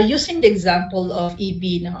 using the example of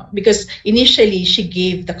EB now, because initially she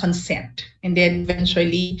gave the consent and then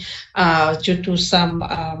eventually due to some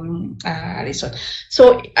reason.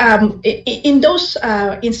 So in those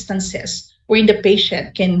instances where the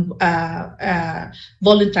patient can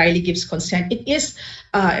voluntarily gives consent, it is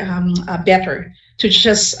better to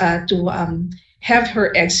just to have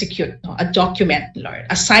her execute a document,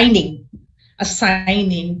 assigning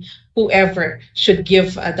whoever should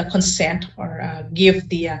give the consent or give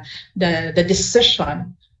the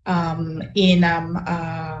decision in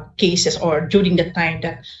cases or during the time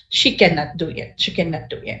that she cannot do it.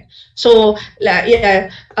 So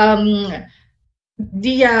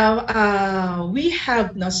we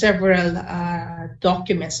have now several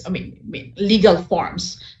documents, legal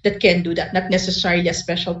forms that can do that, not necessarily a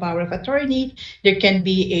special power of attorney. There can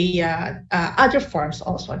be other forms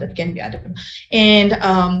also that can be added. And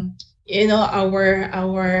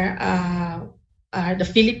the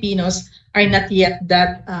Filipinos are not yet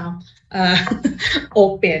that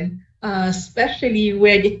open, especially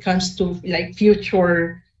when it comes to like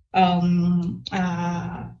future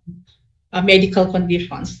medical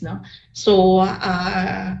conditions, no. So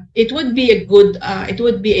it would be a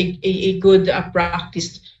good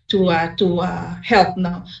practice to help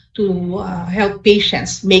now to help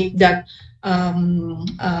patients make that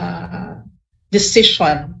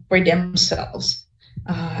decision for themselves.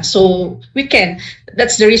 So we can.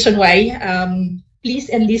 That's the reason why. Please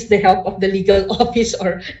enlist the help of the legal office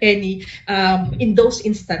or any in those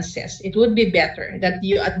instances. It would be better that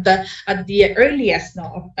you at the earliest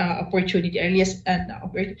opportunity,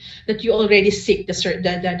 that you already seek the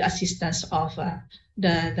assistance of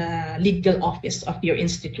the legal office of your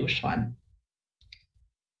institution.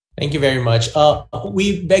 Thank you very much.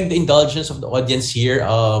 We beg the indulgence of the audience here.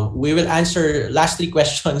 We will answer last 3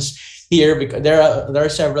 questions here because there are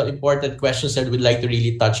several important questions that we'd like to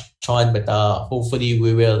really touch on, but hopefully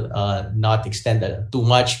we will not extend too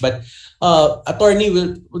much. But attorney,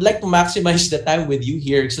 would like to maximize the time with you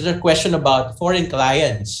here. So there's a question about foreign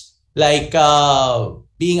clients, like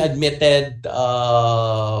being admitted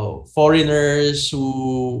foreigners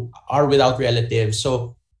who are without relatives.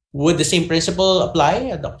 So would the same principle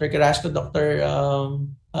apply, Dr. Carrasco,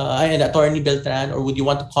 and Attorney Beltran, or would you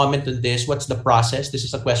want to comment on this? What's the process? This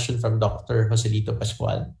is a question from Dr. Joselito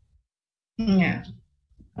Pascual. Yeah.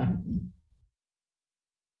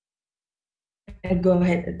 Go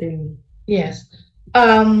ahead, Attorney. Yes.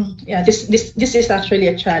 This is actually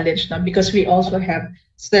a challenge now because we also have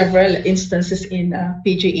several instances in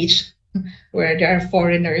PGH where there are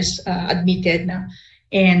foreigners admitted now.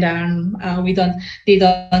 And they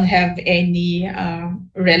don't have any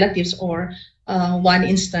relatives, or one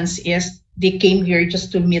instance is they came here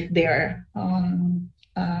just to meet their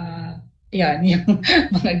mga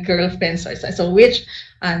girlfriends, so which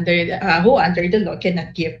under the law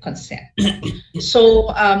cannot give consent.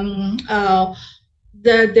 So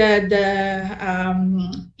the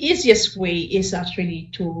easiest way is actually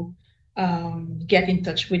to get in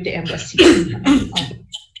touch with the embassy.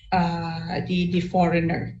 The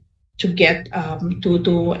foreigner to get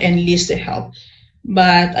to enlist the help,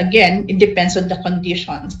 but again it depends on the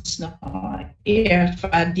conditions. No? If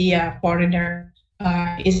the foreigner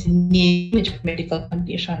is in need of medical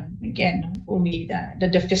condition, again, only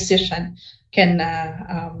the physician can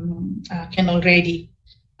already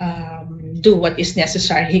do what is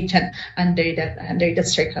necessary under that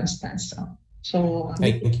circumstance.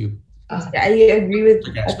 Thank you. I agree with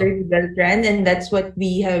Yes, Attorney Beltran, and that's what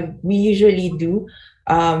we usually do.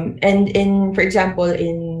 And for example,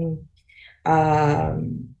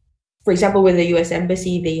 with the U.S.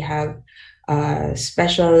 Embassy, they have a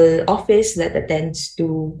special office that attends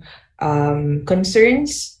to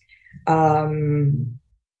concerns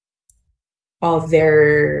of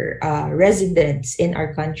their residents in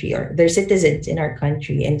our country, or their citizens in our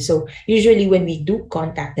country. And so usually when we do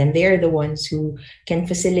contact them, they are the ones who can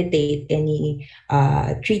facilitate any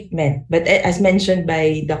treatment. But as mentioned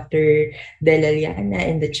by Dr. Delaliana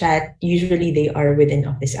in the chat, usually they are within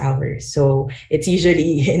office hours. So it's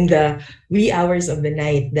usually in the wee hours of the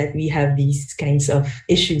night that we have these kinds of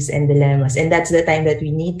issues and dilemmas. And that's the time that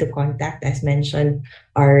we need to contact, as mentioned,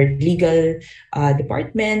 our legal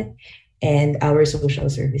department and our social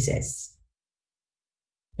services.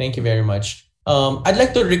 Thank you very much. I'd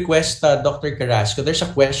like to request Dr. Carrasco. There's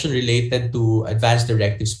a question related to advanced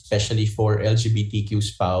directives, especially for LGBTQ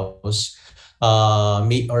spouse.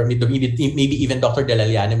 Maybe even Dr.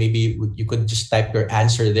 Delaliana, maybe you could just type your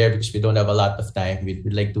answer there because we don't have a lot of time.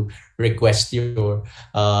 We'd like to request your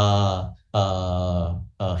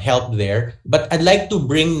help there. But I'd like to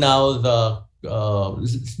bring now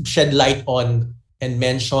shed light on and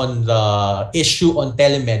mention the issue on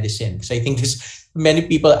telemedicine, because I think many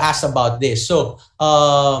people ask about this. So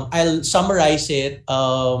I'll summarize it.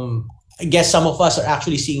 I guess some of us are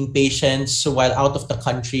actually seeing patients while out of the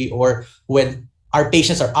country, or when our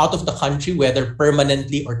patients are out of the country, whether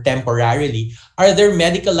permanently or temporarily. Are there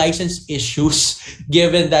medical license issues,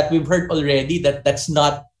 given that we've heard already that that's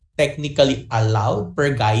not technically allowed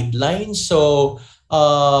per guidelines? So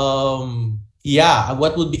yeah,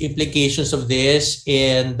 what would be implications of this?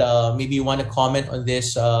 And maybe you want to comment on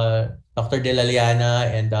this, Dr. Delaliana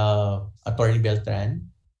and Attorney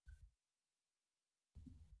Beltran?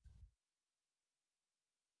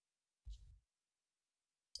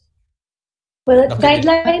 Well,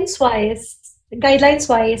 guidelines wise,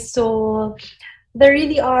 so there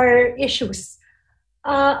really are issues.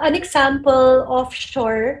 An example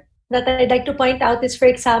offshore that I'd like to point out is, for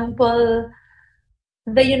example,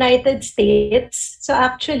 the United States. So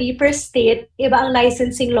actually, per state, iba ang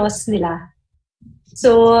licensing laws nila.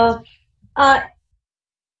 So,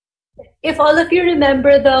 if all of you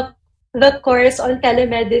remember the course on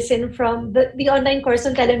telemedicine from the online course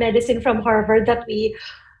on telemedicine from Harvard that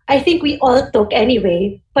I think we all took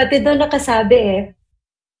anyway, but doon nakasabi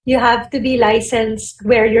you have to be licensed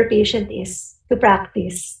where your patient is to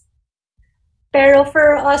practice. Pero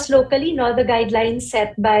for us locally, no, the guidelines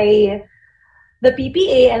set by the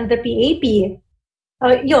PPA and the PAP,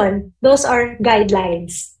 those are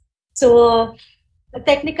guidelines. So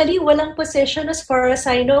technically, walang position as far as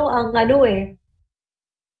I know ang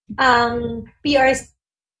ang PRC.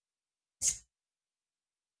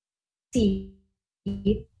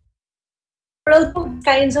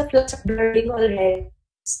 Kinds of laws are blurring already.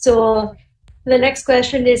 So the next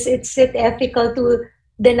question is it ethical to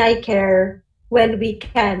deny care when we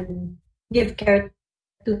can give care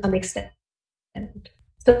to some extent?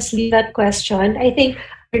 So let's leave that question. I think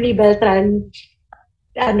Attorney Beltran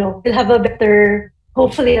will have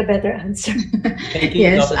hopefully a better answer. Thank you,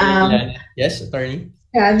 Yes, yes, Attorney.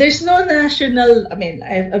 Yeah, there's no national,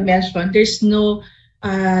 I've mentioned, there's no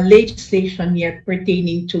legislation yet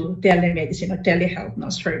pertaining to telemedicine or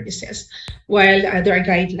telehealth services, while there are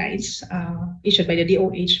guidelines issued by the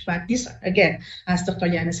DOH, but these, again, as Dr.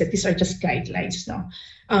 Liana said, these are just guidelines.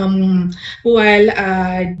 While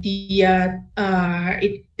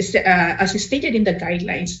as is stated in the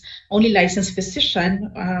guidelines, only licensed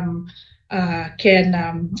physician can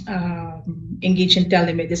engage in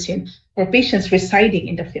telemedicine for patients residing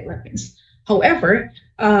in the Philippines. However,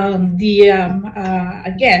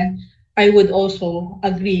 again, I would also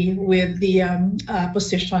agree with the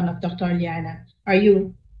position of Dr. Liana.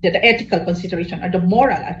 The ethical consideration, or the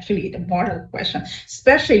moral question,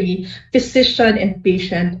 especially physician and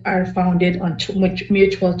patient are founded on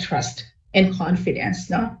mutual trust and confidence.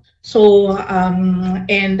 So,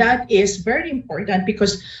 and that is very important,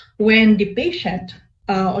 because when the patient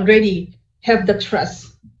already has the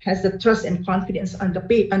trust and confidence on the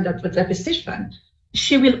physician,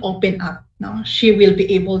 she will open up. She will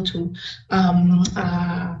be able to,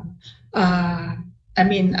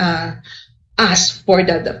 ask for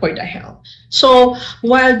the help. So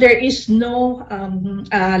while there is no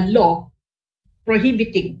law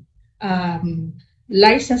prohibiting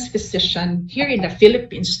licensed physician here in the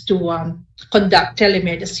Philippines to conduct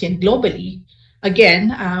telemedicine globally, again,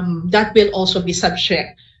 that will also be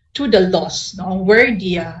subject to the laws, no, where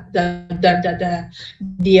the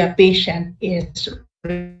patient is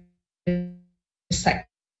residing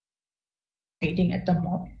at the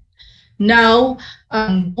moment. Now,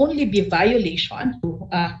 only be violation to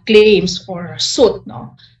claims or suit,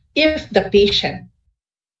 no, if the patient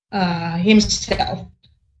himself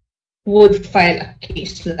would file a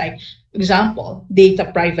case like, example,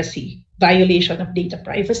 data privacy, violation of data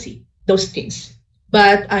privacy, those things.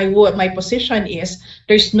 But my position is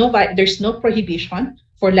there's no prohibition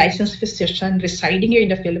for licensed physician residing here in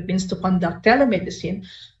the Philippines to conduct telemedicine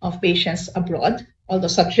of patients abroad, although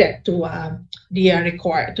subject to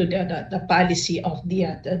the policy of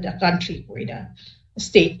the country where the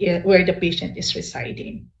state where the patient is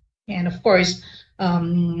residing. And of course,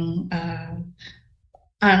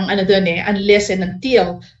 unless and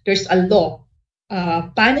until there's a law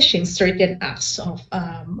punishing certain acts of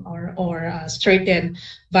or certain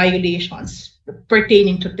violations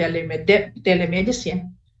pertaining to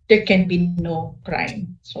telemedicine, there can be no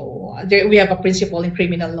crime. So we have a principle in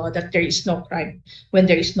criminal law that there is no crime when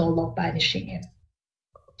there is no law punishing it.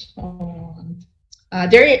 So,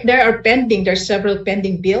 there's several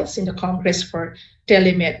pending bills in the Congress for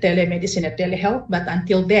telemedicine and telehealth, but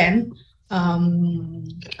until then,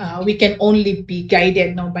 we can only be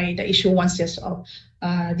guided now by the issuances of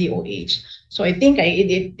DOH. So I think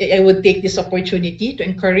I would take this opportunity to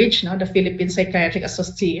encourage the Philippine Psychiatric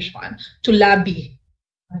Association to lobby,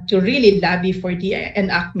 to really lobby for the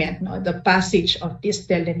enactment, the passage of this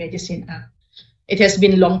Telemedicine Act. It has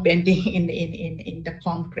been long pending in the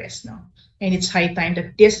Congress now, and it's high time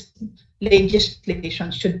that this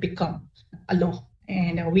legislation should become a law.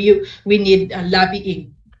 And we need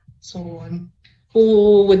lobbying. So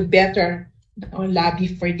who would better lobby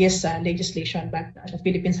for this legislation but the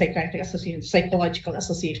Philippine Psychiatric Association, Psychological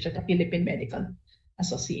Association, the Philippine Medical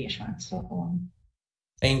Association. So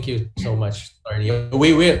thank you so much, Attorney.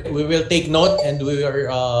 We will take note, and we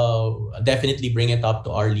will definitely bring it up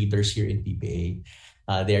to our leaders here in PPA.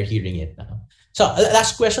 They're hearing it now. So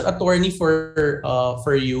last question, Attorney,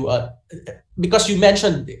 for you, because you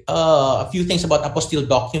mentioned a few things about apostille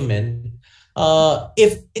document.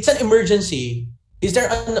 If it's an emergency, is there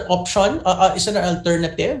an option? Is there an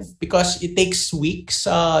alternative? Because it takes weeks,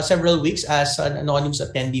 several weeks, as an anonymous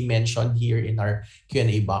attendee mentioned here in our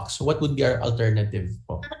Q&A box. So what would be our alternative?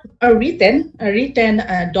 A written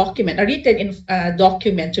document,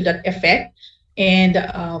 document to that effect, and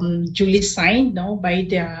duly signed by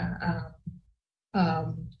the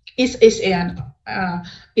is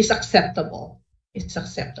acceptable. It's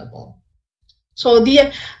acceptable. So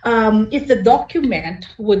if the document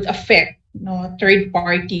would affect third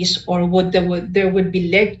parties, or there would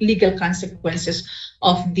be legal consequences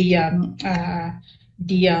of the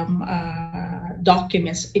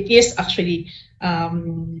documents, it is actually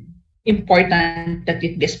important that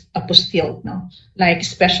it be apostilled, like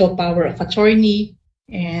special power of attorney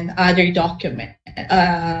and other documents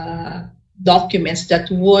that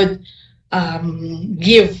would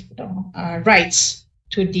give rights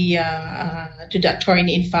to the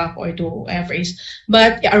attorney, in fact, or to whoever is.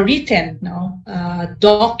 But a written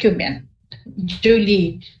document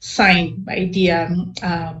duly signed by the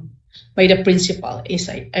principal is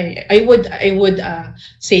I would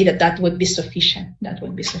say that would be sufficient. That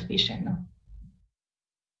would be sufficient.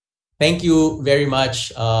 Thank you very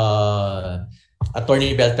much,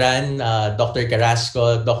 Attorney Beltran, Dr.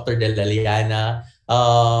 Carrasco, Dr. De La Liana.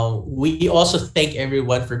 We also thank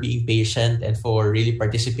everyone for being patient and for really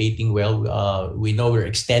participating well. We know we're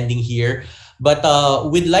extending here, but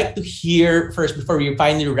we'd like to hear first, before we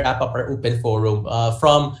finally wrap up our open forum,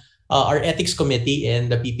 from our ethics committee in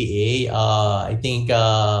the PPA. I think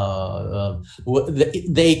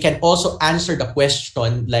they can also answer the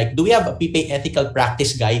question, like, do we have a PPA ethical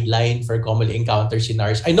practice guideline for commonly encountered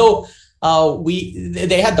scenarios? I know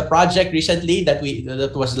they had the project recently that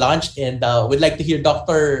was launched, and we'd like to hear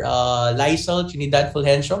Dr. Lysel Trinidad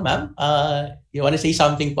Fulgencio. Ma'am, you want to say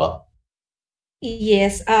something po?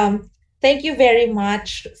 Yes. Thank you very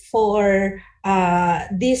much for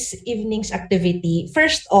this evening's activity.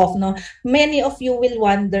 First off, many of you will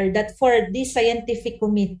wonder that for this scientific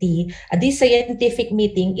committee, this scientific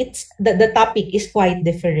meeting, it's the topic is quite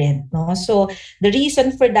different. So the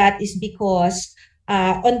reason for that is because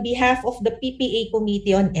on behalf of the PPA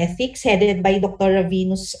Committee on Ethics, headed by Dr.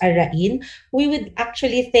 Ravinus Arain, we would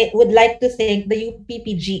actually would like to thank the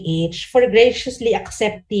UPPGH for graciously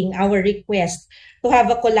accepting our request to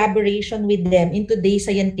have a collaboration with them in today's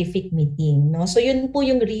scientific meeting, no? So yun po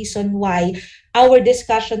yung reason why our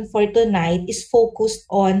discussion for tonight is focused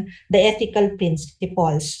on the ethical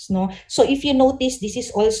principles, no? So if you notice, this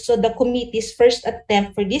is also the committee's first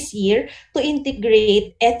attempt for this year to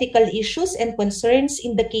integrate ethical issues and concerns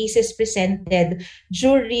in the cases presented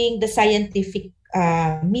during the scientific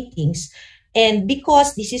meetings. And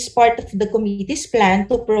because this is part of the committee's plan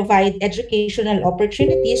to provide educational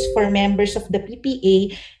opportunities for members of the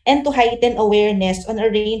PPA and to heighten awareness on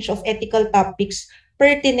a range of ethical topics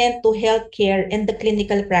pertinent to healthcare and the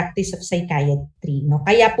clinical practice of psychiatry, no?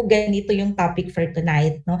 Kaya po ganito yung topic for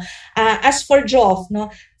tonight, no? As for Joff,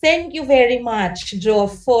 no, thank you very much,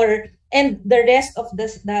 Joff, for and the rest of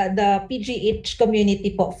the PGH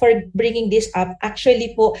community po for bringing this up.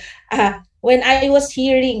 Actually po, when I was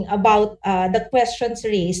hearing about the questions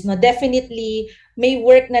raised, no, definitely may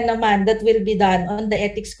work na naman that will be done on the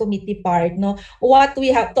ethics committee part, no. What we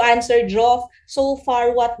have to answer, Joff, so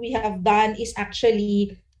far what we have done is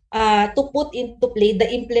actually to put into play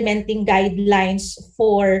the implementing guidelines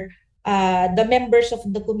for the members of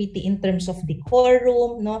the committee in terms of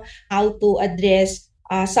decorum, no, how to address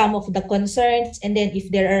some of the concerns, and then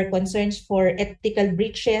if there are concerns for ethical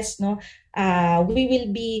breaches, no, we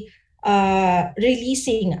will be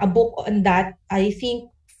releasing a book on that. I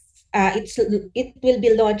think it will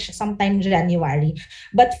be launched sometime January.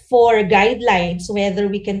 But for guidelines, whether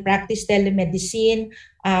we can practice telemedicine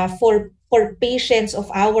for patients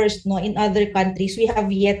of ours, no, in other countries, we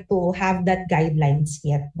have yet to have that guidelines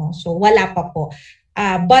yet, no. So wala pa po.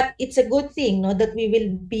 But it's a good thing, no, that we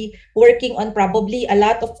will be working on. Probably a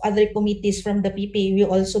lot of other committees from the PPA will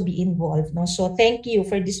also be involved, no. So thank you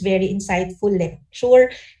for this very insightful lecture,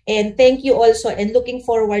 and thank you also, and looking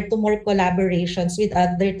forward to more collaborations with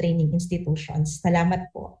other training institutions. Salamat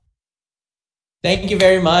po. Thank you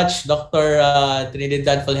very much, Dr.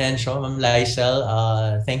 Trinidad Fulgencio, Ma'am Lysel.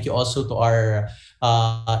 Thank you also to our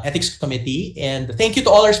ethics committee, and thank you to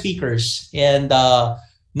all our speakers. And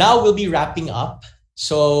now we'll be wrapping up.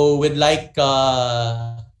 So we'd like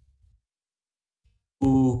to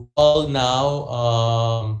call now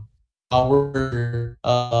our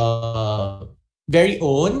very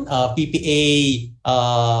own PPA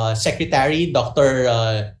Secretary,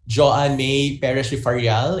 Dr. Joanne May Perez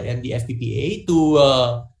Rifarial, and the FPPA to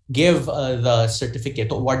give the certificate,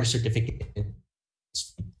 to award the certificate.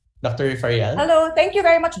 Dr. Rifarial. Hello, thank you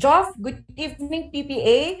very much, Joff. Good evening,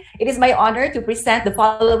 PPA. It is my honor to present the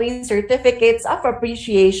following certificates of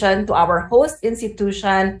appreciation to our host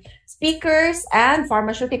institution, speakers, and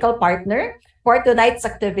pharmaceutical partner for tonight's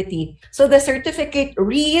activity. So the certificate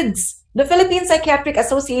reads, the Philippine Psychiatric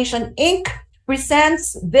Association, Inc.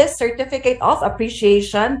 presents this certificate of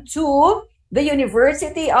appreciation to the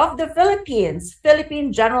University of the Philippines,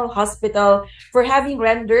 Philippine General Hospital, for having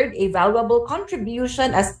rendered a valuable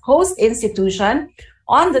contribution as host institution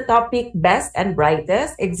on the topic Best and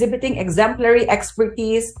Brightest, exhibiting exemplary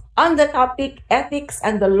expertise on the topic Ethics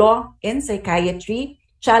and the Law in Psychiatry,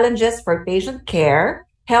 Challenges for Patient Care,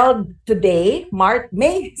 held today,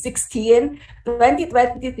 May 16,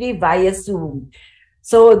 2023 via Zoom.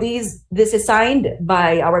 So this is signed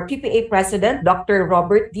by our PPA President, Dr.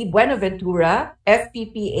 Robert D. Buenaventura,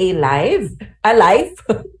 FPPA Alive,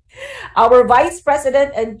 our Vice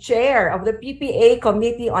President and Chair of the PPA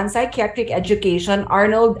Committee on Psychiatric Education,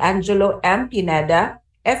 Arnold Angelo M. Pineda,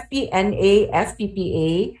 FPNA,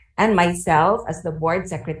 FPPA, and myself as the Board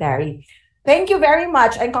Secretary. Thank you very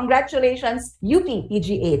much and congratulations, UP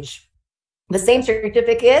PGH. The same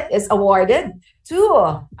certificate is awarded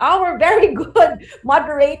to our very good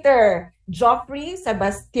moderator, Joffrey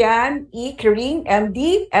Sebastian E. Kering,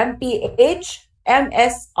 MD, MPH,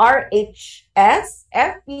 MSRHS,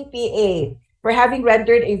 FPPA, for having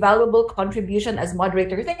rendered a valuable contribution as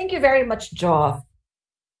moderator. Thank you very much, Joff.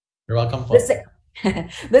 You're welcome.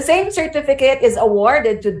 The same certificate is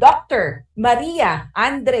awarded to Dr. Maria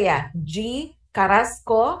Andrea G.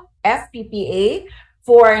 Carrasco, FPPA,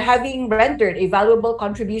 for having rendered a valuable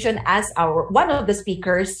contribution as one of the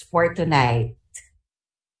speakers for tonight.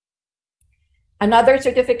 Another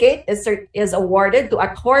certificate is awarded to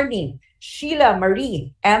attorney Sheila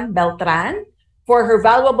Marie M. Beltran for her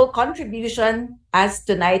valuable contribution as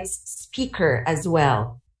tonight's speaker as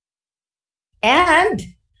well. And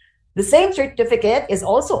the same certificate is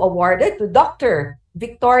also awarded to Dr.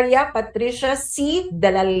 Victoria Patricia C. De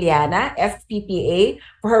La Liana, FPPA,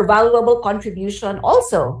 for her valuable contribution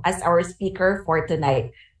also as our speaker for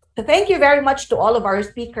tonight. So thank you very much to all of our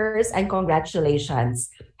speakers and congratulations.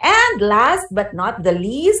 And last but not the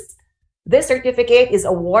least, this certificate is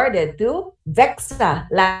awarded to VEXA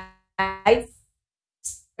Life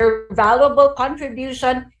your valuable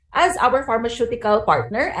contribution as our pharmaceutical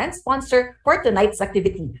partner and sponsor for tonight's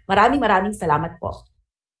activity. Maraming salamat po.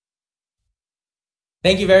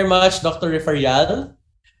 Thank you very much, Dr. Referial.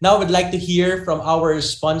 Now we'd like to hear from our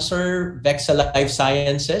sponsor, Vexa Life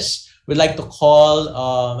Sciences. We'd like to call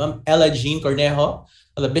Ella Jean Cornejo,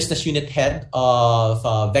 the business unit head of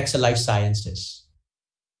Vexa Life Sciences.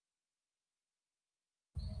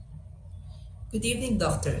 Good evening,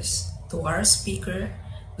 doctors. To our speaker,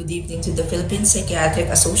 good evening to the Philippine Psychiatric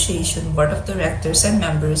Association Board of Directors and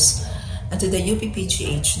members, and to the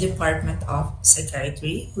UPPGH Department of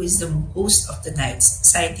Psychiatry, who is the host of tonight's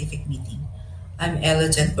scientific meeting. I'm Ella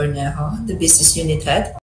Jean Cornejo, the business unit head